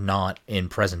not in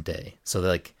present day. So,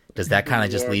 like, does that kind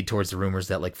of just lead towards the rumors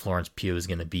that, like, Florence Pugh is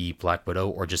going to be Black Widow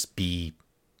or just be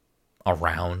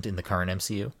around in the current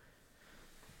MCU?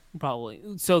 Probably.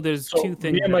 So there's two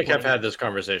things. Me and Mike have had this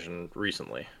conversation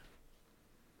recently.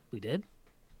 We did?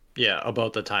 Yeah,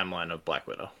 about the timeline of Black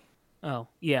Widow. Oh,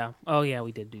 yeah. Oh, yeah,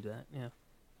 we did do that.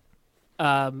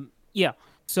 Yeah. Yeah.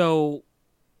 So,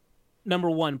 number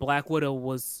one, Black Widow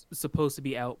was supposed to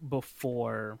be out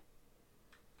before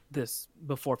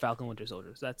Falcon Winter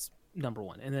Soldier. So that's number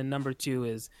one. And then number two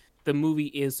is the movie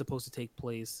is supposed to take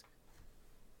place.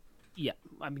 Yeah.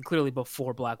 I mean, clearly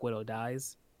before Black Widow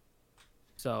dies.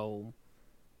 So,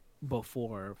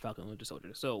 before Falcon Winter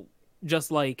Soldier. So, just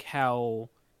like how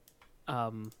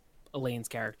Elaine's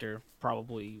character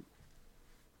probably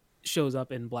shows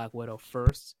up in Black Widow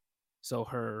first, so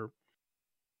her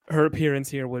appearance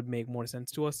here would make more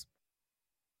sense to us.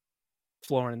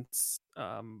 Florence,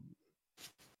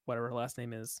 whatever her last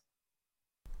name is,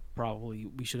 probably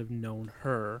we should have known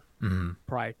her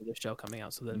prior to the show coming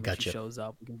out, so that when she shows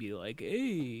up, we can be like,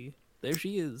 "Hey, there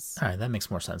she is." All right, that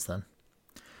makes more sense then.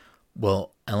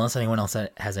 Well, unless anyone else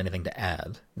has anything to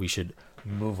add, we should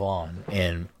move on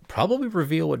and probably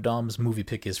reveal what Dom's movie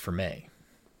pick is for May.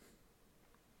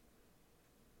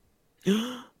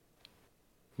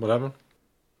 What happened?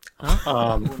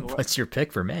 What's your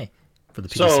pick for May for the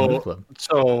PDC Movie Club?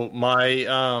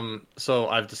 So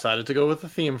I've decided to go with the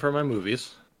theme for my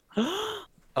movies.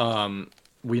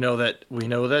 We know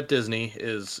that Disney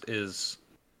is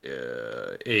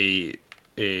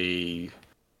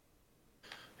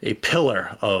a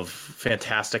pillar of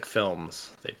fantastic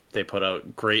films. They put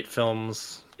out great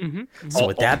films. Mm-hmm. So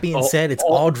with that being said, it's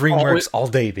all DreamWorks all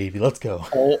day, baby. Let's go.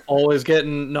 Always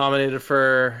getting nominated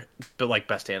for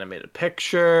best animated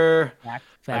picture. Facts.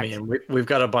 I mean, we've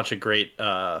got a bunch of great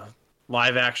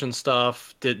live action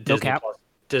stuff.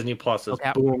 Disney Plus is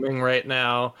booming right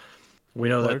now. We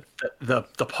know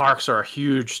that the parks are a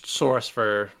huge source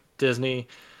for Disney,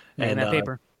 and that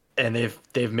paper. And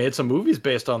they've made some movies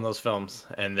based on those films,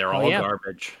 and they're all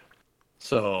garbage.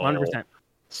 So 100%.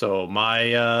 So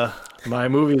my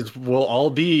movies will all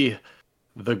be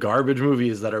the garbage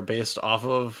movies that are based off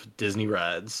of Disney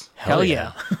rides. Hell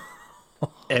yeah.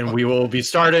 And we will be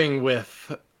starting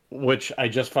with, which I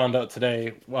just found out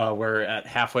today, we're at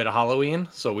halfway to Halloween,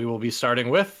 so we will be starting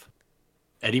with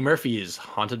Eddie Murphy's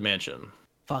Haunted Mansion.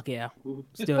 Fuck yeah.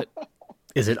 Let's do it.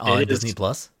 Is it on Disney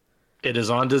Plus? It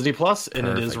is on Disney Plus, and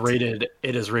Perfect.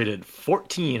 it is rated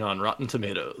 14 on Rotten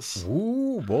Tomatoes.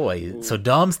 Ooh, boy. So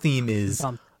Dom's theme is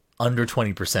under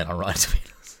 20% on Rotten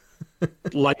Tomatoes.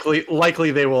 likely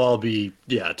they will all be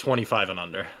 25 and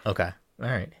under. Okay. All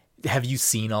right. Have you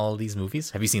seen all of these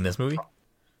movies? Have you seen this movie?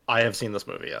 I have seen this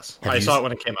movie, yes. I saw it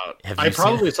when it came out. I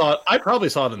probably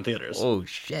saw it in theaters. Oh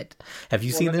shit. Have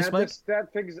you seen this, Mike?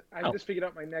 I just figured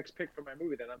out my next pick for my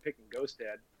movie. Then I'm picking Ghost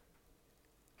Dad.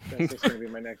 That's just going to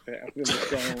be my next pick.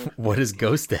 What is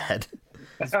Ghost Dad?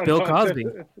 It's Bill Cosby.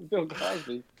 Bill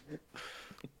Cosby.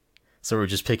 So we're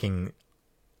just picking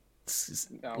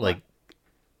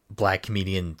black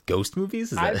comedian ghost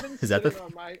movies? Is that the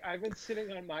thing? I've been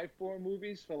sitting on my 4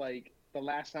 movies for the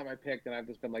last time I picked, and I've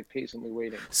just been patiently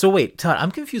waiting. So wait, Todd,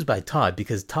 I'm confused by Todd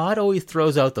because Todd always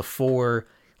throws out the 4,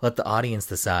 let the audience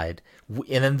decide,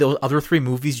 and then those other 3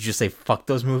 movies you just say fuck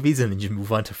those movies and then you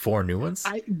move on to 4 new ones.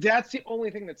 That's the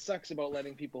only thing that sucks about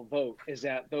letting people vote is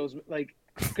that those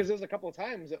because there's a couple of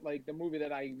times that the movie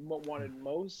that I wanted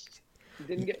most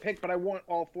didn't get picked, but I want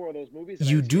all 4 of those movies.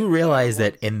 You do realize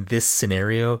that in this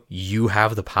scenario you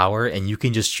have the power and you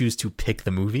can just choose to pick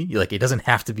the movie. It doesn't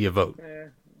have to be a vote.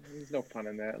 There's no fun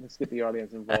in that. Let's get the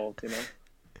audience involved,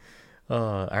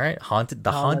 All right, Haunted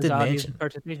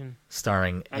Mansion,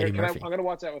 starring Eddie Murphy. I'm gonna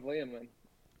watch that with Liam then.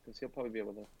 because he'll probably be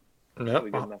able to. Yep.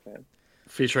 Probably good enough for him.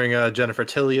 Featuring Jennifer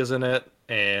Tilly is in it,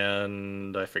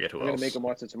 and I forget who I'm gonna else. make him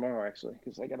watch it tomorrow actually,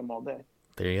 because I got him all day.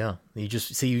 There you go. You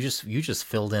just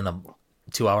filled in a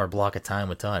 2-hour block of time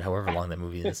with Todd, however long that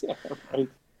movie is. Yeah, right.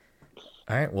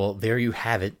 All right, well, there you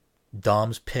have it.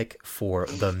 Dom's pick for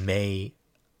the May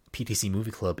PTC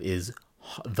Movie Club is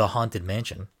The Haunted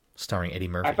Mansion, starring Eddie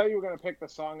Murphy. I thought you were gonna pick the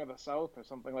Song of the South or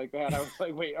something like that. I was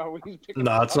like, wait, he's picking.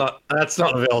 No, it's not. That's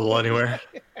not available anywhere.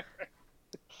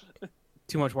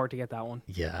 Too much work to get that one.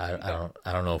 Yeah,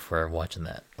 I don't know if we're watching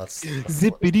that. Let's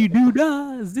Zippity doo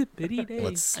dah, zippity day.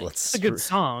 let's It's a good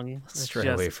song. Let's stray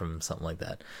away from something like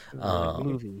that.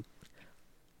 Movie.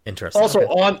 Interesting. Also,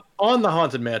 Okay. on the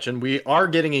Haunted Mansion, we are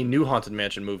getting a new Haunted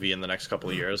Mansion movie in the next couple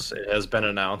of years. It has been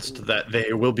announced that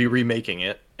they will be remaking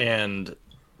it, and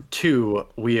 2,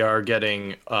 we are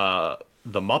getting the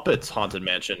Muppets Haunted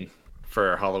Mansion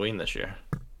for Halloween this year.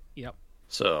 Yep.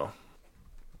 So,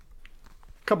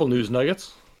 a couple news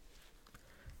nuggets.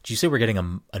 Did you say we're getting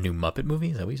a new Muppet movie?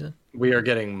 Is that what you said? We are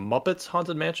getting Muppets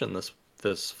Haunted Mansion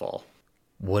this fall.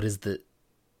 What is the?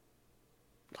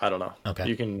 I don't know. Okay.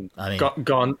 You can. I mean-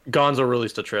 Gonzo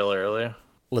released a trailer earlier.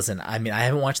 Listen, I mean, I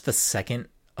haven't watched the second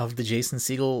of the Jason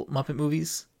Segel Muppet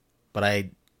movies, but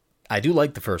I do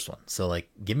like the first one. So like,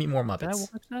 give me more Did I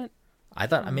Muppets. watch that? I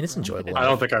thought. I mean, it's enjoyable. I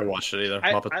don't think I watched it either.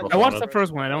 I- Muppets I Most I watched Wanted. the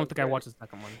first one. I don't think I watched the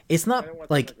second one. It's I not didn't watch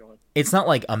the like second one. it's not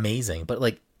like amazing, but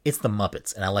like it's the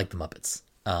Muppets, and I like the Muppets.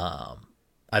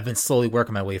 I've been slowly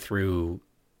working my way through.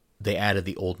 They added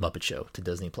the old Muppet Show to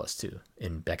Disney Plus too,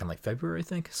 back in like February, I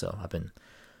think. So I've been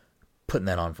putting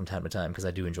that on from time to time because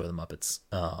I do enjoy the Muppets.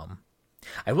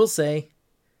 I will say,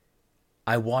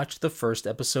 I watched the first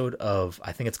episode of,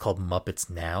 I think it's called Muppets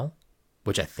Now,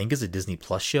 which I think is a Disney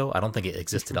Plus show. I don't think it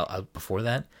existed out before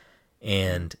that,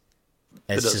 and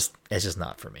it's just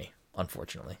not for me,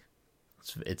 unfortunately.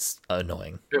 It's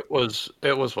annoying. It was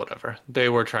whatever. They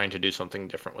were trying to do something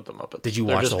different with the Muppets. Did you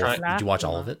They're watch just Did you watch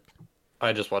all of it?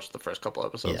 I just watched the first couple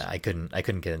episodes. Yeah, I couldn't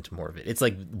get into more of it. It's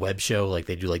like web show, like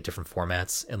they do like different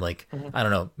formats, and like I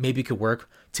don't know, maybe it could work.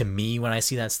 To me, when I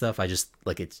see that stuff, I just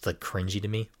like it's like cringy to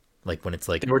me. Like when it's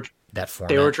like that format.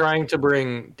 They were trying to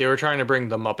bring the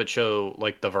Muppet Show,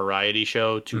 like the variety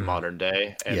show, to modern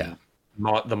day, and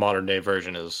Yeah. the modern day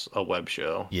version is a web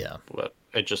show. Yeah. But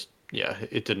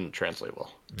it didn't translate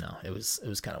well. No, it was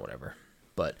kind of whatever.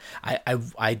 But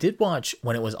I did watch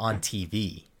when it was on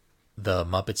TV, the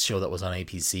Muppets show that was on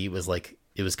APC was like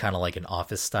it was kind of like an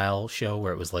Office style show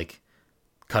where it was like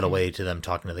cut away to them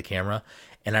talking to the camera.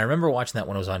 And I remember watching that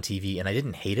when it was on TV, and I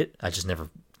didn't hate it. I just never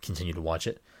continued to watch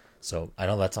it. So I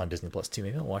know that's on Disney Plus too.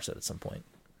 Maybe I'll watch that at some point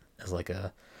as like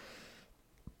a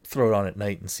throw it on at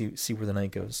night and see where the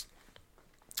night goes.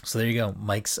 So there you go.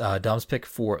 Dom's pick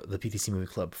for the PTC Movie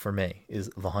Club for May is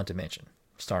The Haunted Mansion,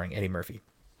 starring Eddie Murphy.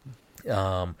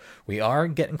 We are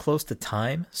getting close to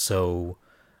time, so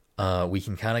we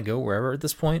can kind of go wherever at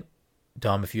this point.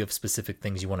 Dom, if you have specific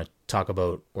things you want to talk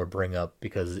about or bring up,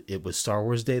 because it was Star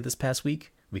Wars Day this past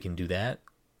week, we can do that.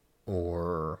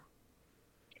 Or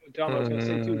Dom, I was gonna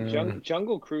say too,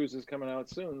 Jungle Cruise is coming out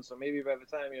soon, so maybe by the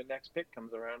time your next pick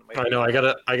comes around, it might I know. I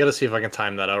gotta see if I can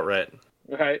time that out right.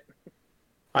 right.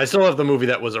 I still have the movie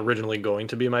that was originally going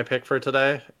to be my pick for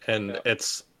today, and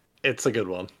it's a good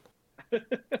one.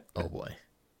 oh boy,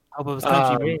 Oh, but it was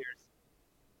Country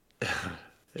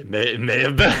It may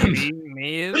have been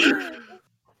Bears.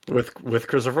 with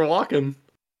Christopher Walken.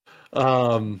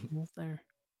 What's there?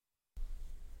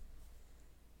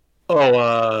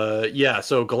 Yeah.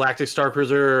 So Galactic Star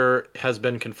Cruiser has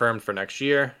been confirmed for next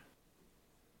year.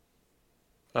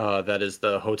 That is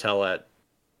the hotel at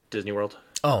Disney World.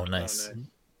 oh nice.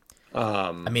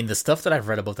 Oh, nice. I mean, the stuff that I've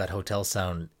read about that hotel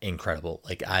sound incredible.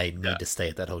 Like I need to stay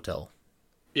at that hotel.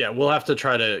 Yeah, we'll have to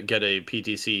try to get a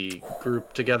PTC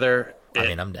group together. I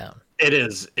mean, I'm down. It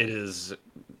is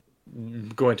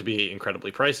going to be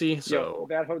incredibly pricey. So Yo,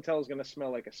 that hotel is gonna smell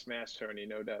like a smash tourney,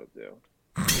 no doubt, too.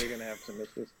 They're gonna have some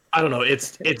issues. I don't know.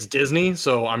 It's Disney,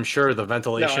 so I'm sure the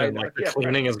ventilation, know. like the Yeah,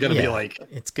 cleaning, is going to be like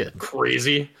it's good.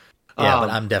 crazy. Yeah, but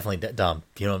I'm definitely Dom.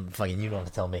 You don't have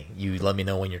to tell me. You let me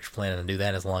know when you're planning to do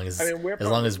that. As long as I mean, we're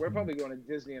as probably going to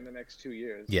Disney in the next 2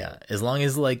 years. yeah, as long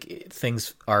as like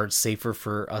things are safer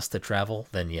for us to travel,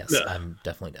 then yes, Yeah. I'm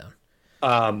definitely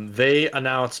down. They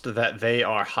announced that they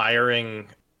are hiring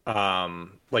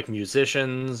like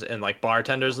musicians and like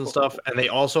bartenders and stuff, and they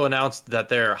also announced that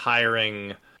they're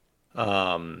hiring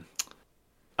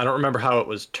I don't remember how it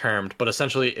was termed, but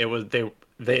essentially it was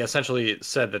they essentially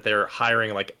said that they're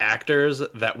hiring like actors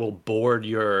that will board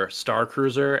your Star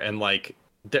Cruiser, and like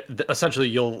essentially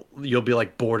you'll be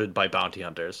like boarded by bounty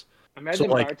hunters. Imagine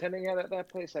So, like- bartending at that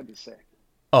place. That'd be sick.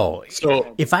 Oh,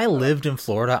 So if I lived in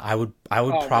Florida, I would Oh,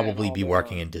 man, probably all be day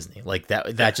working long. in Disney. Like that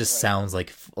just right. sounds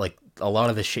like a lot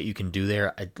of the shit you can do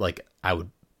there. I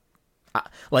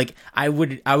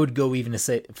would go even to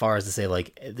say far as to say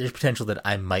like there's potential that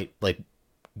I might like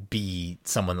be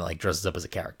someone that like dresses up as a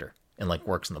character and like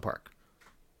works in the park.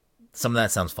 Some of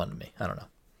that sounds fun to me. I don't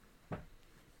know.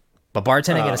 But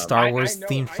bartending at a Star Wars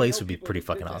themed I place know would be people pretty that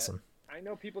fucking did that. awesome. I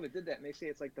know people that did that, and they say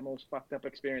it's like the most fucked up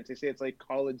experience. They say it's like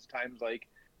college times like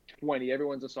 20.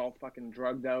 Everyone's just all fucking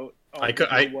drugged out. All I the could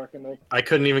people working there. I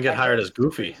couldn't even get I've hired heard as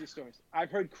Goofy. Crazy stories. I've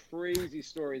heard crazy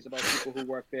stories about people who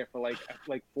worked there for like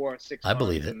 4 or 6 I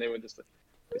believe months, it. and they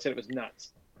said it was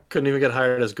nuts. Couldn't even get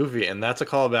hired as Goofy, and that's a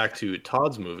callback to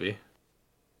Todd's movie.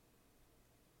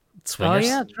 Oh Swingers.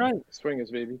 yeah, that's right.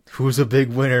 Swingers, baby. Who's a big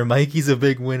winner? Mikey's a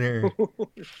big winner.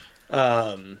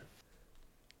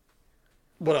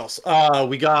 What else?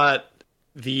 We got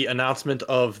the announcement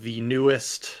of the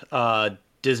newest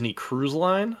Disney Cruise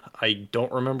Line. I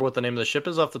don't remember what the name of the ship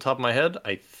is off the top of my head.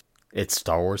 It's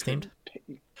Star Wars themed.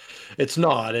 It's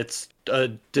not. It's a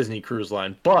Disney Cruise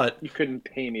Line, but You couldn't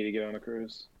pay me to get on a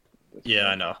cruise. yeah,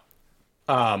 I know.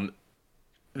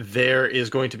 There is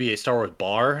going to be a Star Wars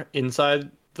bar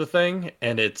inside the thing,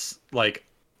 and it's like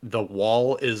the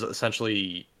wall is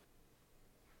essentially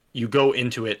you go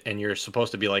into it, and you're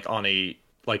supposed to be like on a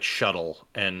like shuttle,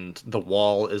 and the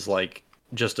wall is like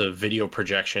just a video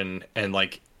projection, and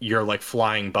like you're like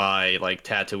flying by like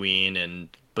Tatooine and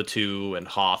Batuu and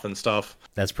Hoth and stuff.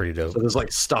 That's pretty dope. So there's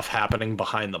like stuff happening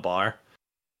behind the bar.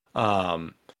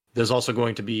 There's also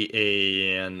going to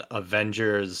be an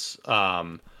Avengers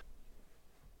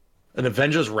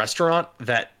restaurant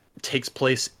that takes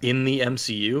place in the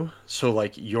MCU. So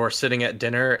like you're sitting at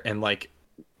dinner and like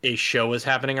a show is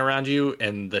happening around you,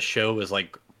 and the show is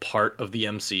like part of the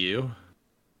MCU.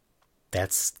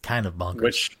 That's kind of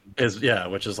bonkers.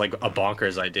 Which is like a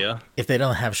bonkers idea. If they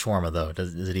don't have shawarma though,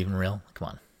 is it even real? Come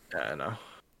on. I know.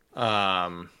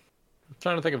 I'm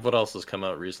trying to think of what else has come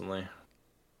out recently.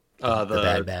 The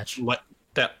Bad Batch.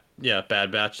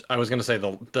 Bad Batch. I was gonna say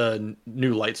the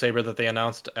new lightsaber that they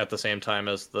announced at the same time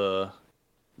as the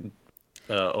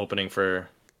opening for.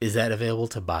 Is that available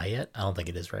to buy yet? I don't think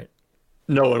it is, right?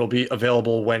 No, it'll be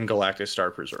available when Galactic Star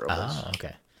Cruiser opens. Ah,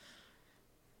 okay.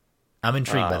 I'm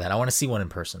intrigued by that. I want to see one in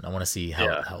person. I want to see how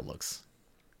it looks.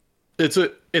 It's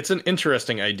an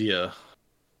interesting idea.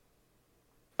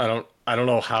 I don't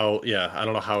know how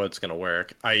it's gonna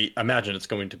work. I imagine it's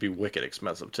going to be wicked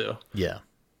expensive too. Yeah.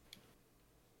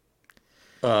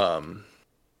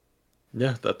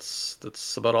 Yeah,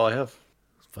 that's about all I have.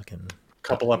 Fucking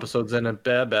Couple episodes in a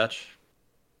Bad Batch.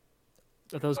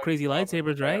 Those crazy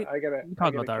lightsabers, right? I gotta. We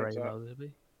talked I about that gotta already, catch up.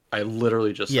 probably. I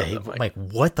literally just yeah. said Hey, that, Mike.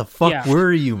 Mike, what the fuck Yeah.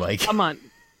 were you, Mike? Come on,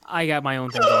 I got my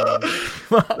own thing going on.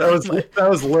 That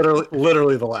was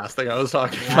literally the last thing I was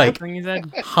talking about. Mike. Thing you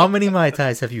said? How many Mai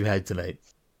Tais have you had tonight?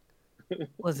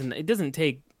 Listen, it doesn't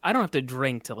take. I don't have to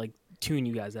drink to like tune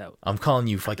you guys out. I'm calling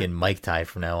you fucking Mike Tai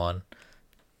from now on.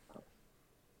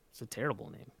 It's a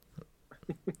terrible name.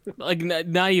 Like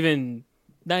not even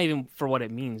for what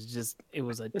it means. Just it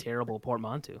was a terrible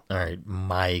portmanteau. All right,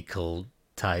 Michael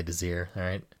Tai Desir. All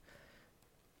right.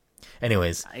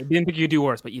 Anyways, I didn't think you'd do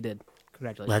worse, but you did.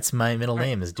 Congratulations. that's my middle All right,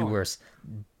 name is Do go on. Worse.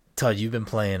 Todd, you've been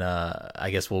playing. I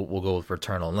guess we'll go with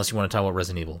Returnal. Unless you want to talk about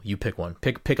Resident Evil, you pick one.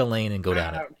 Pick a lane and go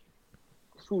down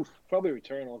it. Probably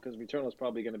Returnal, because Returnal is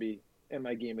probably going to be in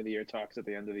my Game of the Year talks at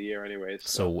the end of the year, anyways.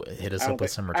 So hit us I don't up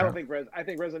with think- some I don't Returnal. think I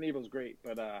think Resident Evil is great,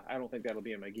 but I don't think that'll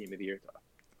be in my Game of the Year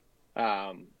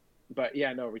talk. But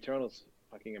yeah, no, Returnal's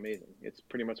fucking amazing. It's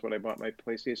pretty much what I bought my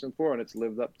PlayStation for, and it's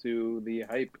lived up to the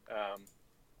hype.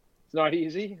 It's not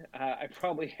easy. I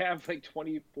probably have like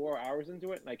 24 hours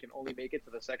into it, and I can only make it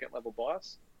to the second level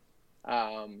boss.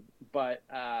 But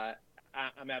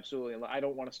I'm absolutely. I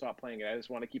don't want to stop playing it. I just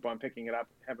want to keep on picking it up,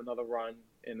 have another run,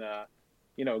 and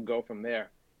go from there.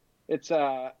 It's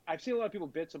I've seen a lot of people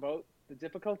bitch about the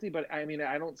difficulty, but I mean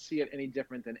I don't see it any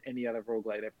different than any other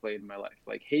roguelite I've played in my life.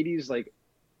 Like Hades, like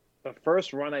the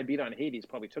first run I beat on Hades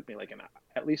probably took me like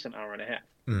at least an hour and a half.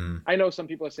 Mm. I know some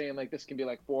people are saying like this can be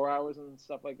like 4 hours and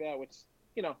stuff like that, which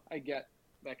I get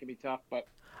that can be tough, but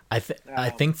I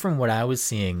think from what I was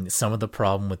seeing, some of the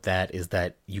problem with that is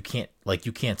that you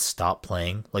can't stop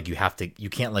playing. Like you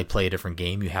can't like play a different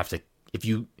game. You have to, if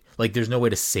you like, there's no way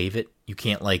to save it. You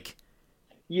can't like.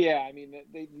 Yeah, I mean,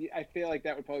 I feel like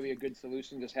that would probably be a good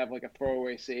solution. Just have like a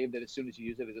throwaway save that as soon as you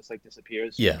use it, it just like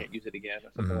disappears. So Yeah. You can't use it again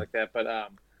or something Mhm. like that. But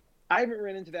I haven't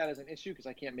run into that as an issue because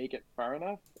I can't make it far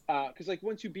enough. Because like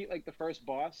once you beat like the first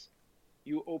boss,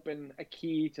 you open a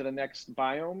key to the next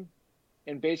biome,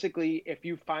 and basically if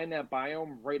you find that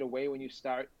biome right away when you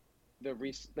start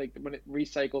like when it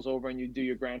recycles over and you do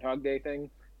your Groundhog Day thing,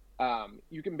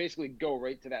 you can basically go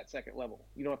right to that second level.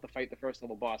 You don't have to fight the first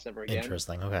level boss ever again.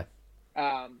 Interesting. Okay.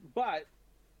 But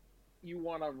you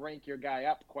want to rank your guy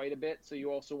up quite a bit, so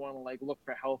you also want to like look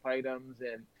for health items,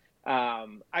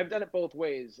 and I've done it both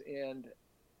ways, and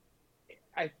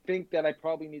I think that I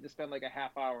probably need to spend like a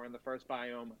half hour in the first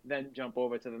biome, then jump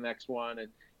over to the next one, and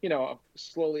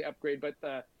slowly upgrade. But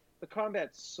the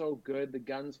combat's so good, the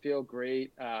guns feel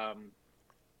great.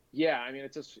 Yeah, I mean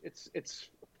it's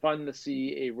fun to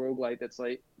see a roguelite that's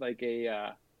like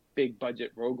a big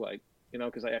budget roguelite,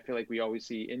 because I feel like we always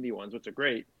see indie ones, which are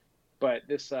great, but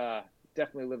this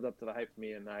definitely lived up to the hype for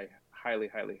me, and I highly,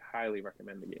 highly, highly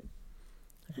recommend the game.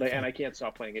 And I can't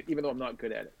stop playing it, even though I'm not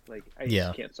good at it. I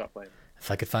just can't stop playing it. If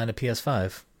I could find a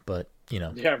PS5, but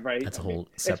yeah, right. That's a whole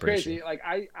separate it's crazy. issue. Like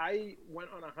I went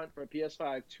on a hunt for a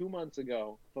PS5 2 months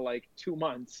ago for like 2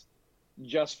 months,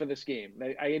 just for this game.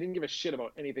 I didn't give a shit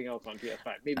about anything else on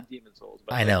PS5. Maybe Demon's Souls,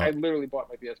 but I know. I literally bought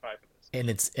my PS5 for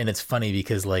this. And it's funny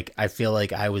because like I feel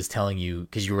like I was telling you,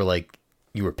 because you were like,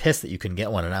 you were pissed that you couldn't get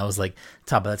one, and I was like,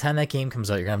 Todd, by the time that game comes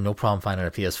out, you're gonna have no problem finding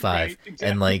a PS5. Right, exactly.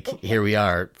 And like here we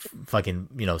are, fucking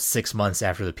 6 months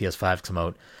after the PS5 come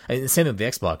out. And the same with the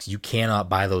Xbox. You cannot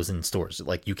buy those in stores.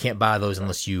 Like you can't buy those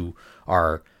unless you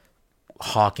are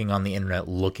hawking on the internet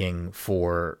looking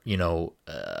for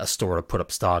a store to put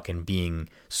up stock, and being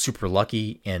super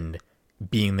lucky and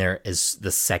being there is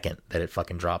the second that it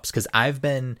fucking drops. Because I've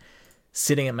been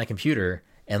sitting at my computer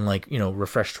and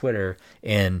refresh Twitter,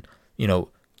 and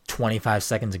 25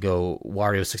 seconds ago,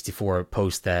 Wario64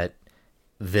 post that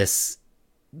this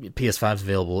PS5 is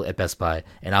available at Best Buy,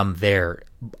 and I'm there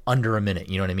under a minute.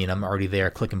 You know what I mean? I'm already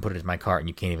there. Click and put it in my cart, and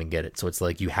you can't even get it. So it's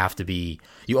like you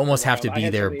almost have to be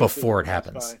there before it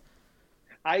happens.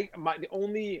 The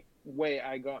only way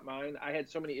I got mine, I had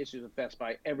so many issues with Best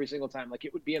Buy every single time. Like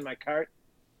it would be in my cart,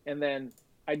 and then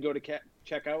I'd go to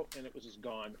check out, and it was just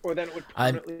gone. Or then it would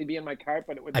permanently be in my cart,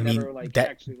 but it would never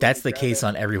actually. That's the case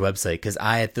on every website, because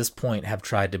I at this point have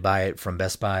tried to buy it from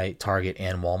Best Buy, Target,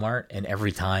 and Walmart, and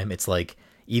every time it's like,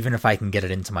 even if I can get it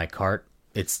into my cart,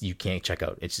 you can't check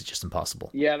out. It's just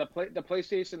impossible. Yeah, the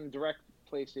PlayStation Direct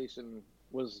PlayStation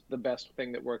was the best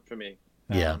thing that worked for me.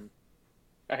 Yeah.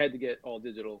 I had to get all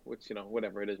digital, which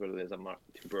whatever it is, what it is. I'm not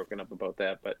too broken up about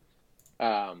that, but.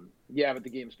 But the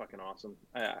game's fucking awesome.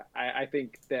 I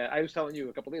think that I was telling you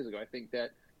a couple days ago. I think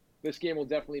that this game will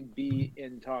definitely be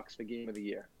in talks for Game of the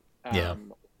Year.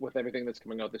 With everything that's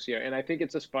coming out this year, and I think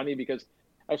it's just funny because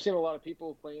I've seen a lot of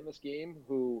people playing this game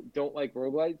who don't like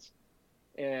roguelites,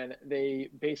 and they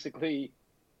basically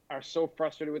are so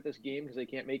frustrated with this game because they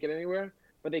can't make it anywhere.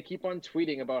 But they keep on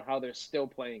tweeting about how they're still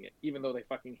playing it, even though they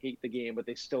fucking hate the game, but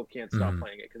they still can't stop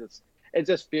playing it because it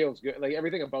just feels good. Like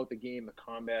everything about the game, the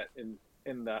combat and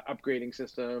the upgrading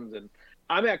systems, and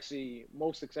I'm actually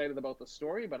most excited about the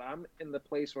story, but I'm in the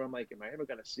place where I'm like, am I ever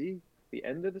gonna see the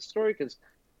end of the story? Because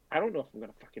I don't know if I'm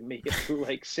gonna fucking make it through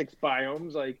like 6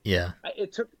 biomes. Like,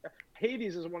 it took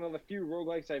Hades is one of the few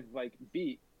roguelikes I've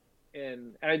beat,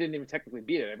 and I didn't even technically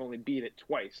beat it. I've only beat it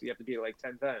twice. You have to beat it like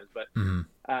 10 times, but I'm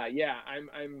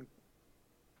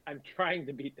trying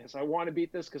to beat this. I want to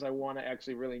beat this because I want to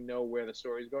actually really know where the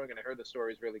story's going, and I heard the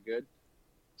story's really good.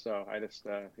 So I just,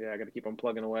 I got to keep on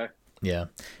plugging away. Yeah.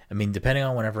 I mean, depending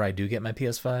on whenever I do get my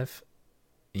PS5,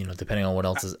 depending on what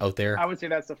else is out there. I would say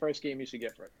that's the first game you should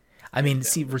get for it. I mean,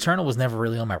 see, Returnal was never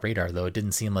really on my radar, though. It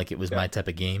didn't seem like it was my type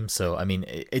of game. So, I mean,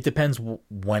 it depends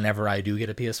whenever I do get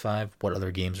a PS5, what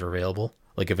other games are available.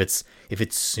 Like, if it's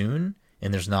soon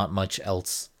and there's not much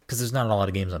else, because there's not a lot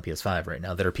of games on PS5 right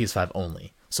now that are PS5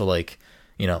 only. So, like,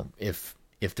 if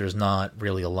there's not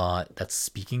really a lot that's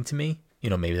speaking to me,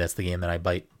 maybe that's the game that I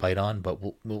bite on, but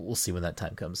we'll see when that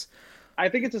time comes. I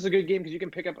think it's just a good game because you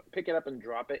can pick it up and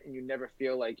drop it, and you never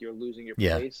feel like you're losing your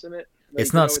place in it. Like,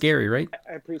 it's not scary, right?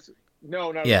 I appreciate.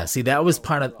 No. Yeah, see, that was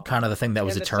kind of the thing that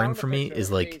was deterring for me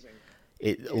is like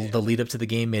the lead up to the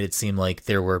game made it seem like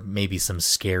there were maybe some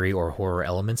scary or horror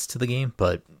elements to the game,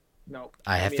 but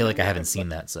I feel like I haven't seen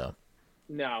that. So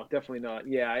no, definitely not.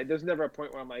 Yeah, there's never a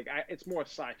point where I'm like, it's more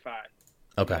sci-fi.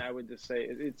 Okay, I would just say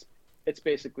it's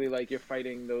basically like you're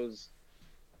fighting those.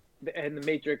 And the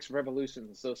Matrix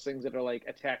Revolutions, those things that are like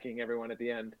attacking everyone at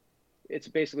the end. It's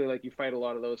basically like you fight a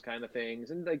lot of those kind of things,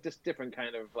 and like just different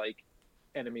kind of like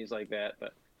enemies like that.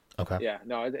 But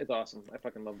it's awesome. I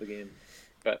fucking love the game,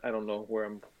 but I don't know where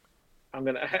I'm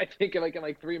gonna. I think like in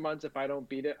like 3 months, if I don't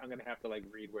beat it, I'm gonna have to like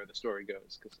read where the story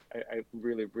goes because I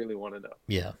really really want to know.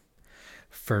 Yeah,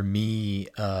 for me,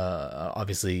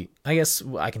 obviously, I guess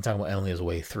I can talk about Emily is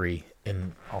Away 3,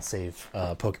 and I'll save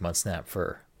Pokemon Snap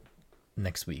for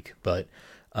next week. But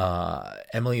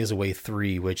Emily is Away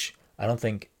 3, which I don't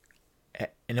think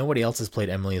nobody else has played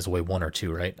Emily is Away 1 or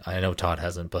 2, right? I know Todd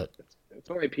hasn't, but It's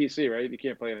only PC, right? You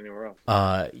can't play it anywhere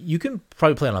else. you can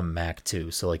probably play it on Mac too.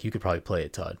 So like you could probably play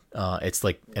it, Todd. It's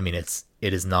like, I mean, it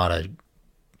is not a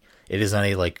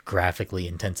like graphically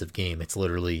intensive game. It's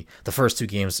literally the first two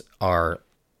games are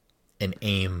an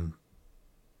aim,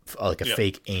 like a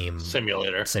fake aim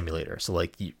simulator. So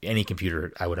like any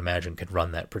computer, I would imagine, could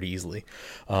run that pretty easily.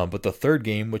 But the third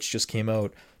game, which just came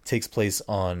out, takes place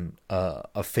on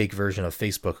a fake version of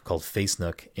Facebook called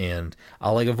FaceNook, and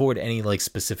I'll like avoid any like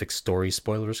specific story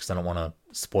spoilers because I don't want to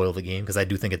spoil the game, because I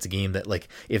do think it's a game that, like,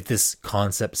 if this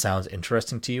concept sounds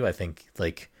interesting to you, I think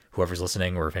like whoever's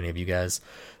listening, or if any of you guys,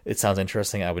 it sounds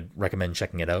interesting, I would recommend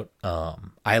checking it out.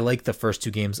 I like the first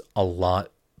two games a lot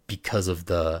because of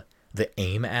the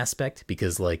aim aspect,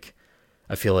 because like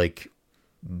I feel like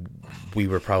we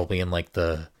were probably in like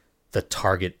the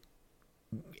target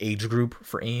age group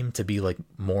for AIM to be like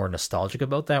more nostalgic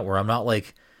about that, where I'm not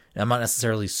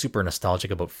necessarily super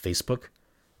nostalgic about Facebook,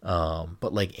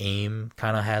 but like AIM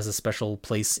kind of has a special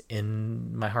place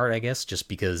in my heart, I guess, just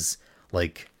because,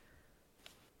 like,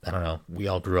 I don't know, we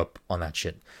all grew up on that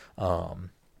shit. Not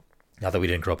that we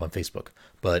didn't grow up on Facebook,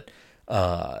 but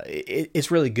it's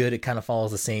really good. It kind of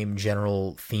follows the same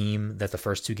general theme that the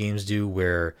first two games do,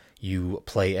 where you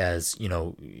play as, you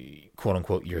know, quote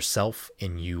unquote yourself,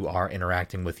 and you are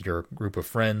interacting with your group of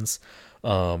friends.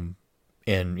 And,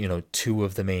 you know, two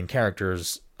of the main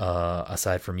characters,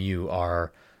 aside from you,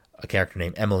 are a character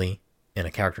named Emily and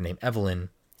a character named Evelyn.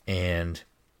 And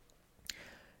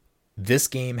this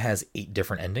game has 8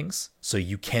 different endings, so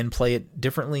you can play it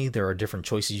differently. There are different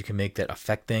choices you can make that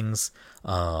affect things.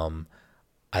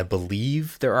 I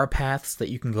believe there are paths that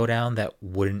you can go down that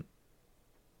wouldn't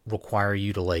require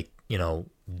you to, like, you know,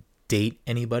 date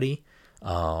anybody.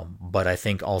 But I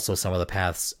think also some of the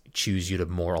paths choose you to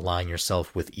more align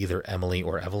yourself with either Emily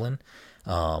or Evelyn.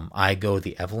 I go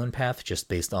the Evelyn path just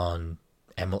based on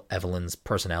Evelyn's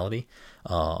personality.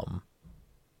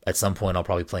 At some point I'll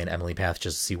probably play an Emily path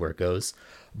just to see where it goes.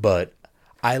 But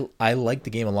I like the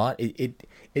game a lot.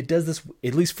 It does this,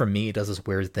 at least for me, it does this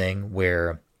weird thing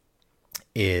where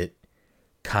it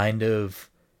kind of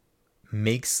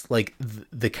makes, like,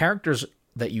 the characters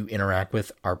that you interact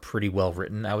with are pretty well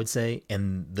written, I would say,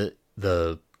 and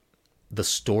the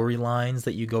storylines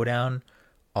that you go down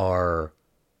are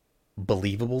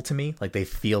believable to me. Like, they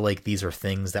feel like these are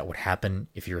things that would happen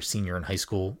if you're a senior in high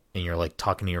school and you're like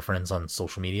talking to your friends on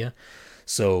social media.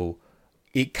 So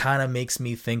it kind of makes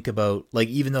me think about, like,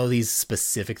 even though these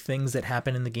specific things that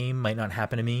happen in the game might not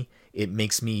happen to me, it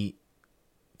makes me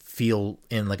feel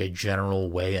in like a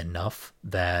general way enough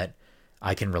that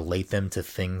I can relate them to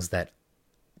things that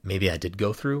maybe I did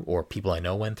go through, or people I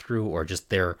know went through, or just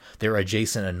they're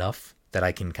adjacent enough that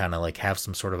I can kind of like have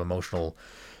some sort of emotional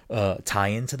tie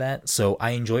into that. So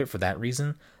I enjoy it for that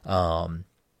reason. I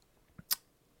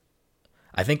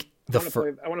think I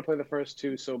want to play the first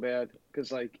two so bad,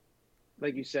 because like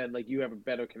you said, like, you have a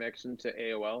better connection to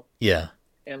AOL. Yeah.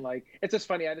 And like, it's just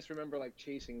funny. I just remember like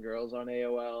chasing girls on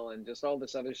AOL and just all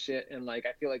this other shit. And like,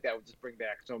 I feel like that would just bring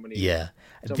back so many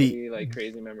like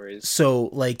crazy memories. So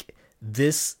like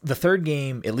the third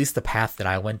game, at least the path that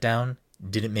I went down,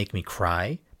 didn't make me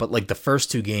cry, but like the first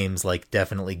two games like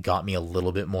definitely got me a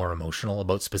little bit more emotional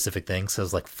about specific things. So I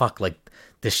was like, fuck, like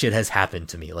this shit has happened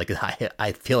to me. Like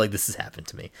I feel like this has happened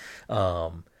to me.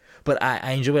 But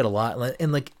I enjoy it a lot.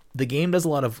 And like the game does a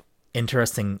lot of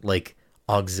interesting like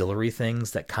auxiliary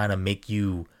things that kind of make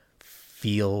you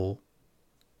feel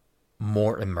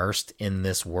more immersed in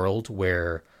this world,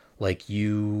 where like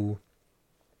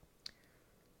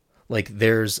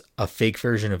there's a fake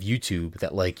version of YouTube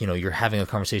that, like, you know, you're having a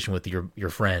conversation with your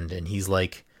friend and he's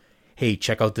like, hey,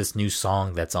 check out this new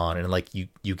song that's on, and like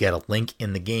you get a link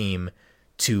in the game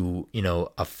to, you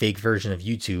know, a fake version of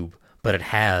YouTube, but it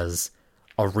has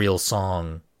a real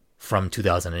song from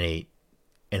 2008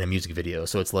 in a music video.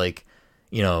 So it's like,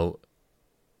 you know,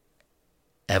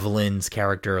 Evelyn's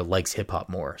character likes hip hop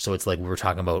more. So it's like we were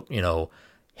talking about, you know,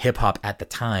 hip hop at the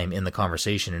time in the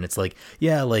conversation. And it's like,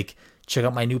 yeah, like, check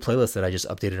out my new playlist that I just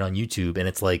updated on YouTube. And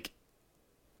it's like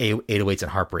 808s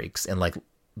and Heartbreaks and like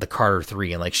the Carter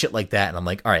 3 and like shit like that. And I'm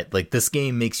like, all right, like this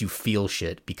game makes you feel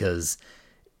shit because,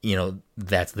 you know,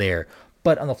 that's there.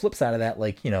 But on the flip side of that,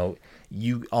 like, you know,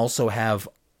 you also have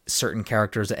certain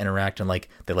characters that interact and like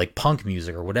they like punk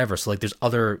music or whatever. So like there's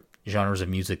other genres of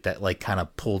music that like kind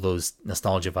of pull those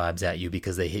nostalgia vibes at you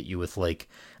because they hit you with like,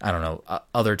 I don't know,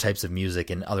 other types of music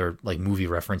and other like movie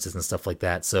references and stuff like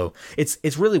that. So it's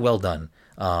really well done.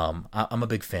 I'm a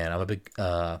big fan. I'm a big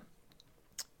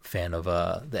fan of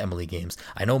the Emily games.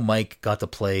 I know Mike got to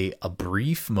play a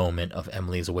brief moment of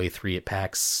Emily's Away 3 at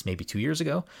PAX maybe 2 years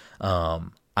ago.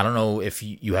 I don't know if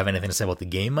you have anything to say about the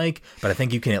game, Mike, but I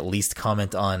think you can at least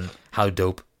comment on how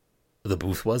dope the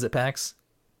booth was at PAX.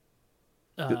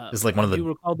 It's like one of the. You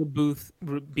recall the booth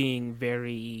being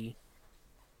very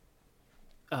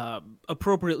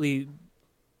appropriately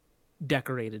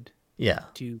decorated. Yeah.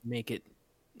 To make it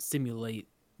simulate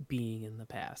being in the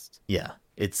past. Yeah.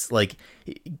 It's like,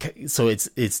 so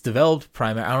it's developed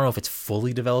primarily. I don't know if it's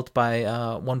fully developed by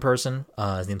one person.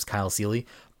 His name's Kyle Seeley,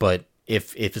 but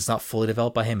if it's not fully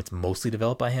developed by him, it's mostly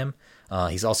developed by him.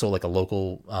 He's also like a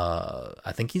local.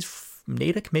 I think he's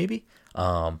Natick maybe,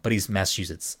 but he's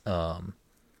Massachusetts.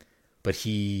 But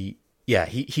he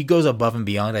goes above and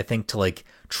beyond, I think, to like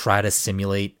try to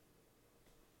simulate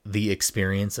the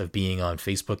experience of being on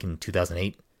Facebook in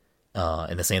 2008.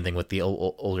 And the same thing with the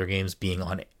older games being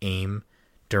on AIM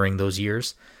during those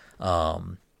years. I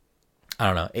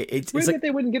don't know. It's weird like that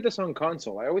they wouldn't get this on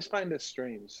console. I always find this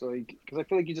strange. So, like, because I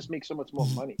feel like you just make so much more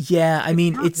money. Yeah, I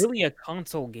mean, It's really a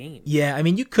console game. Yeah, I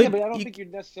mean, you could. Yeah, but I don't think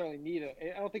you'd necessarily need it.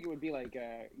 I don't think it would be like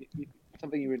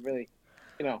something you would really,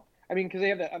 I mean, because they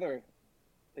have that other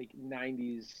like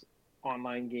 '90s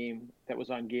online game that was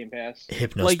on Game Pass.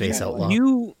 Hypnospace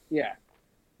Outlaw. Yeah.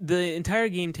 The entire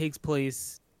game takes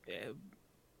place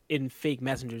in fake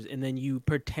messengers, and then you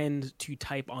pretend to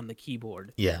type on the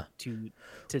keyboard. Yeah. To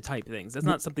type things. That's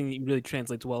not something that really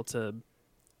translates well to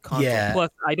console. Yeah. Plus,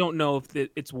 I don't know if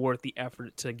it's worth the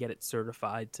effort to get it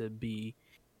certified to be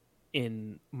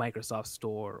in Microsoft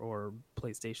Store or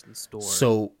PlayStation Store.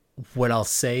 So what I'll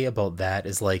say about that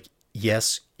is like,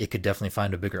 yes, it could definitely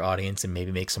find a bigger audience and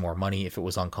maybe make some more money if it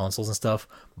was on consoles and stuff.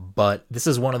 But this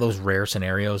is one of those rare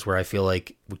scenarios where I feel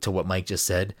like, to what Mike just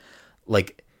said,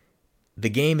 like the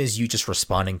game is you just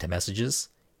responding to messages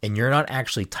and you're not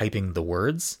actually typing the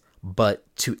words, but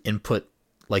to input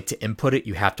it,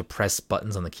 you have to press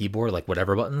buttons on the keyboard, like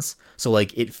whatever buttons. So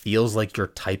like it feels like you're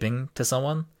typing to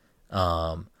someone.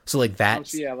 So like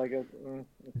that. Yeah, like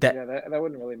that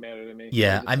wouldn't really matter to me.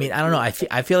 Yeah, I mean, I don't know.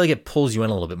 I feel like it pulls you in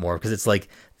a little bit more because it's like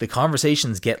the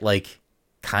conversations get like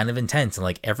kind of intense and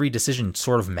like every decision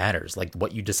sort of matters, like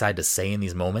what you decide to say in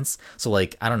these moments. So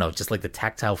like, I don't know, just like the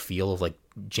tactile feel of like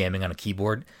jamming on a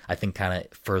keyboard, I think kind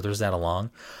of furthers that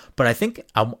along. But I think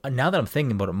now that I'm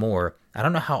thinking about it more, I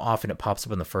don't know how often it pops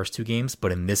up in the first two games,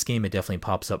 but in this game, it definitely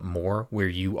pops up more where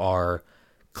you are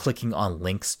clicking on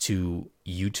links to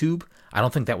YouTube. I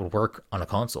don't think that would work on a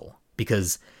console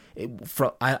because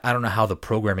I don't know how the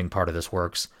programming part of this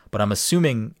works, but I'm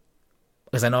assuming,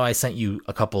 because I know I sent you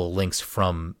a couple of links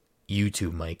from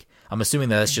YouTube, Mike. I'm assuming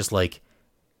that that's just like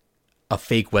a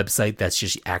fake website that's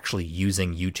just actually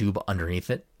using YouTube underneath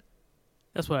it.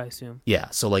 That's what I assume. Yeah,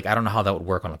 so like I don't know how that would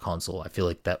work on a console. I feel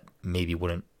like that maybe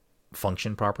wouldn't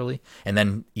function properly. And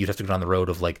then you'd have to go down the road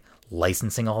of like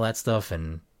licensing all that stuff,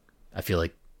 and I feel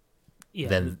like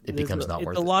then it becomes not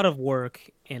worth it. It's a lot of work,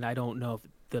 and I don't know if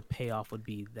the payoff would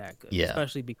be that good. Yeah.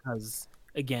 Especially because,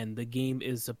 again, the game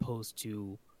is supposed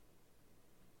to...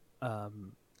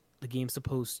 It's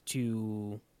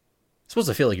supposed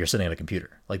to feel like you're sitting at a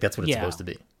computer. Like that's what it's supposed to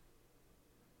be.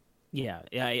 Yeah,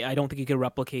 I don't think you could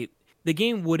replicate. The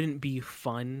game wouldn't be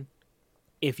fun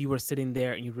if you were sitting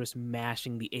there and you were just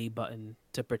mashing the A button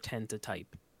to pretend to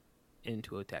type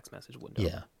into a text message window.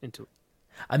 Yeah.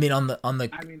 I mean,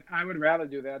 I would rather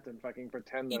do that than fucking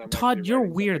pretend that I'm. Todd, you're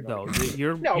weird though.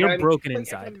 You're broken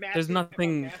inside. There's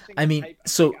nothing. I mean,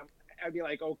 so I'd be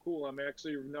like, oh, cool. I'm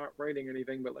actually not writing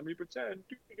anything, but let me pretend.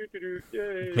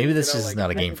 Yay. Maybe this is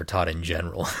not a game for Todd in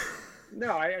general.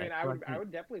 No, I mean, I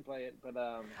would definitely play it, but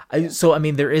So I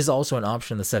mean, there is also an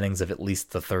option in the settings of at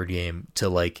least the third game to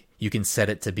like you can set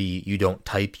it to be you don't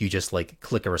type, you just like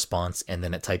click a response and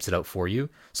then it types it out for you.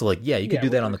 So like you could do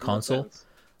that on the console,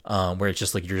 where it's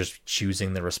just like you're just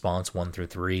choosing the response 1 through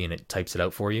 3 and it types it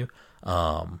out for you.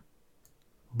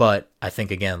 But I think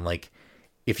again, like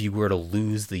if you were to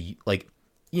lose the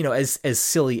as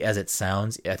silly as it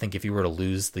sounds, I think if you were to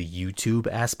lose the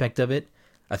YouTube aspect of it,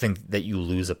 I think that you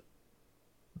lose a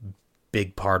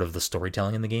big part of the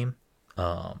storytelling in the game.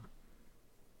 But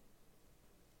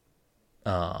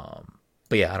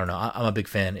yeah, I don't know. I'm a big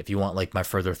fan. If you want like my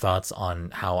further thoughts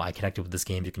on how I connected with this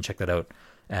game, you can check that out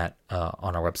at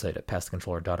on our website at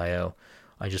passthecontroller.io.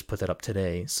 I just put that up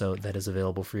today, so that is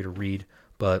available for you to read.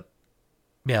 But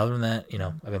yeah, other than that,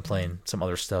 I've been playing some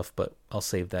other stuff, but I'll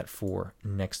save that for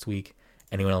next week.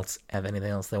 Anyone else have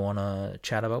anything else they want to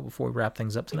chat about before we wrap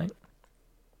things up tonight?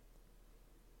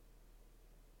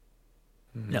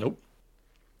 Nope.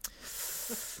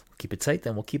 Keep it tight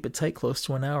then. We'll keep it tight, close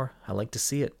to an hour. I like to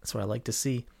see it. That's what I like to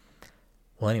see.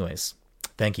 Well, anyways,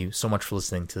 thank you so much for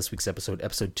listening to this week's episode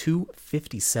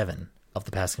 257 of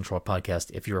the Pass Controller Podcast.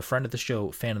 If you're a friend of the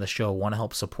show, fan of the show, want to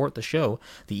help support the show,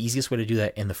 the easiest way to do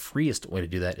that and the freest way to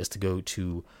do that is to go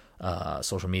to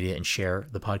social media and share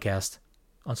the podcast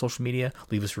on social media.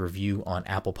 Leave us a review on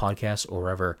Apple Podcasts or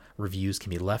wherever reviews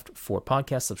can be left for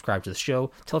podcasts. Subscribe to the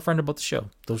show. Tell a friend about the show.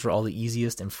 Those are all the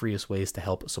easiest and freest ways to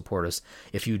help support us.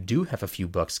 If you do have a few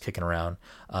bucks kicking around,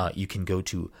 you can go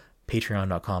to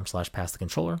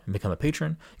patreon.com/passthecontroller and become a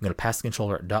patron. You can go to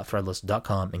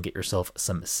passthecontroller.threadless.com and get yourself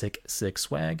some sick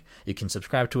swag. You can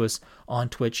subscribe to us on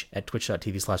Twitch at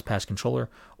twitch.tv/passcontroller,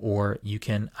 or you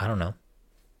can, I don't know,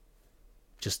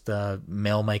 just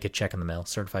mail Mike a check in the mail,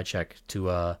 certified check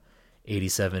to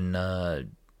 87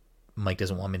 Mike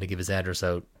doesn't want me to give his address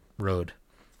out road.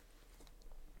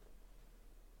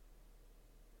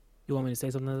 You want me to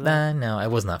say something to that? No,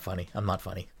 it was not funny. I'm not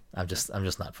funny. I'm just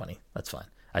not funny. That's fine.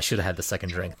 I should have had the second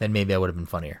drink. Then maybe I would have been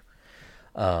funnier.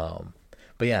 But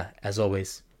yeah, as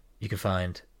always, you can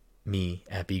find me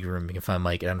at BGroom. You can find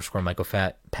Mike at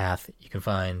 _MichaelPath. You can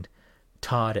find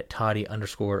Todd at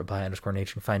Toddy_by_nature. You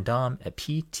can find Dom at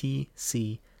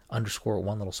PTC_one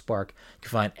little spark. You can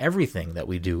find everything that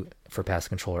we do for Pass the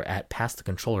Controller at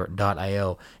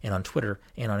passthecontroller.io and on Twitter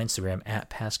and on Instagram at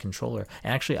passcontroller.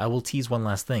 And actually, I will tease one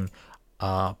last thing.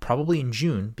 Probably in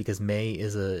June, because May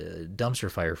is a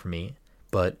dumpster fire for me,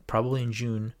 but probably in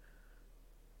June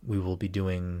I will be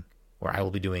doing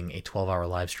a 12-hour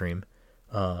live stream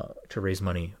to raise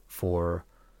money for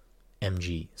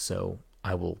MG. So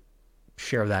I will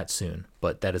share that soon,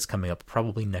 but that is coming up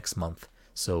probably next month.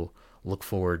 So look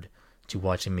forward to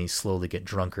watching me slowly get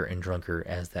drunker and drunker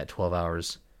as that 12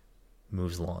 hours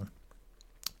moves along.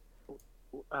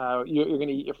 You're going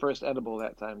to eat your first edible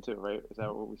that time too, right? Is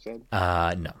that what we said?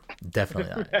 No, definitely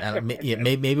not.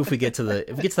 Maybe if we get to the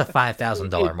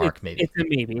 $5,000 mark, maybe. It's a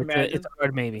maybe. It's a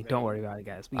hard maybe. Don't worry about it,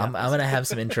 guys. I'm gonna have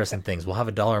some interesting things. We'll have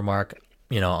a $1 mark.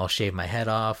 I'll shave my head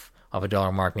off. I'll have a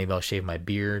 $1 mark. Maybe I'll shave my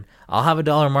beard. I'll have a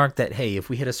 $1 mark that, hey, if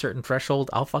we hit a certain threshold,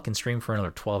 I'll fucking stream for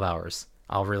another 12 hours.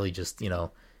 I'll really just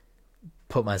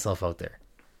put myself out there.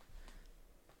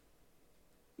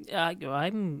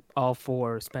 I'm all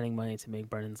for spending money to make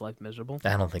Brennan's life miserable.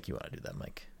 I don't think you want to do that,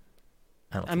 Mike.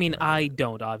 I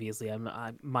don't, obviously.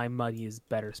 My money is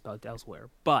better spent elsewhere.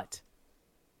 But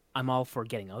I'm all for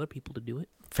getting other people to do it.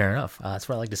 Fair enough. That's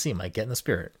what I like to see, Mike. Get in the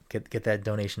spirit. Get that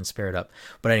donation spirit up.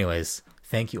 But anyways,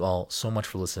 thank you all so much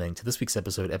for listening to this week's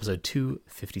episode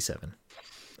 257.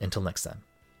 Until next time.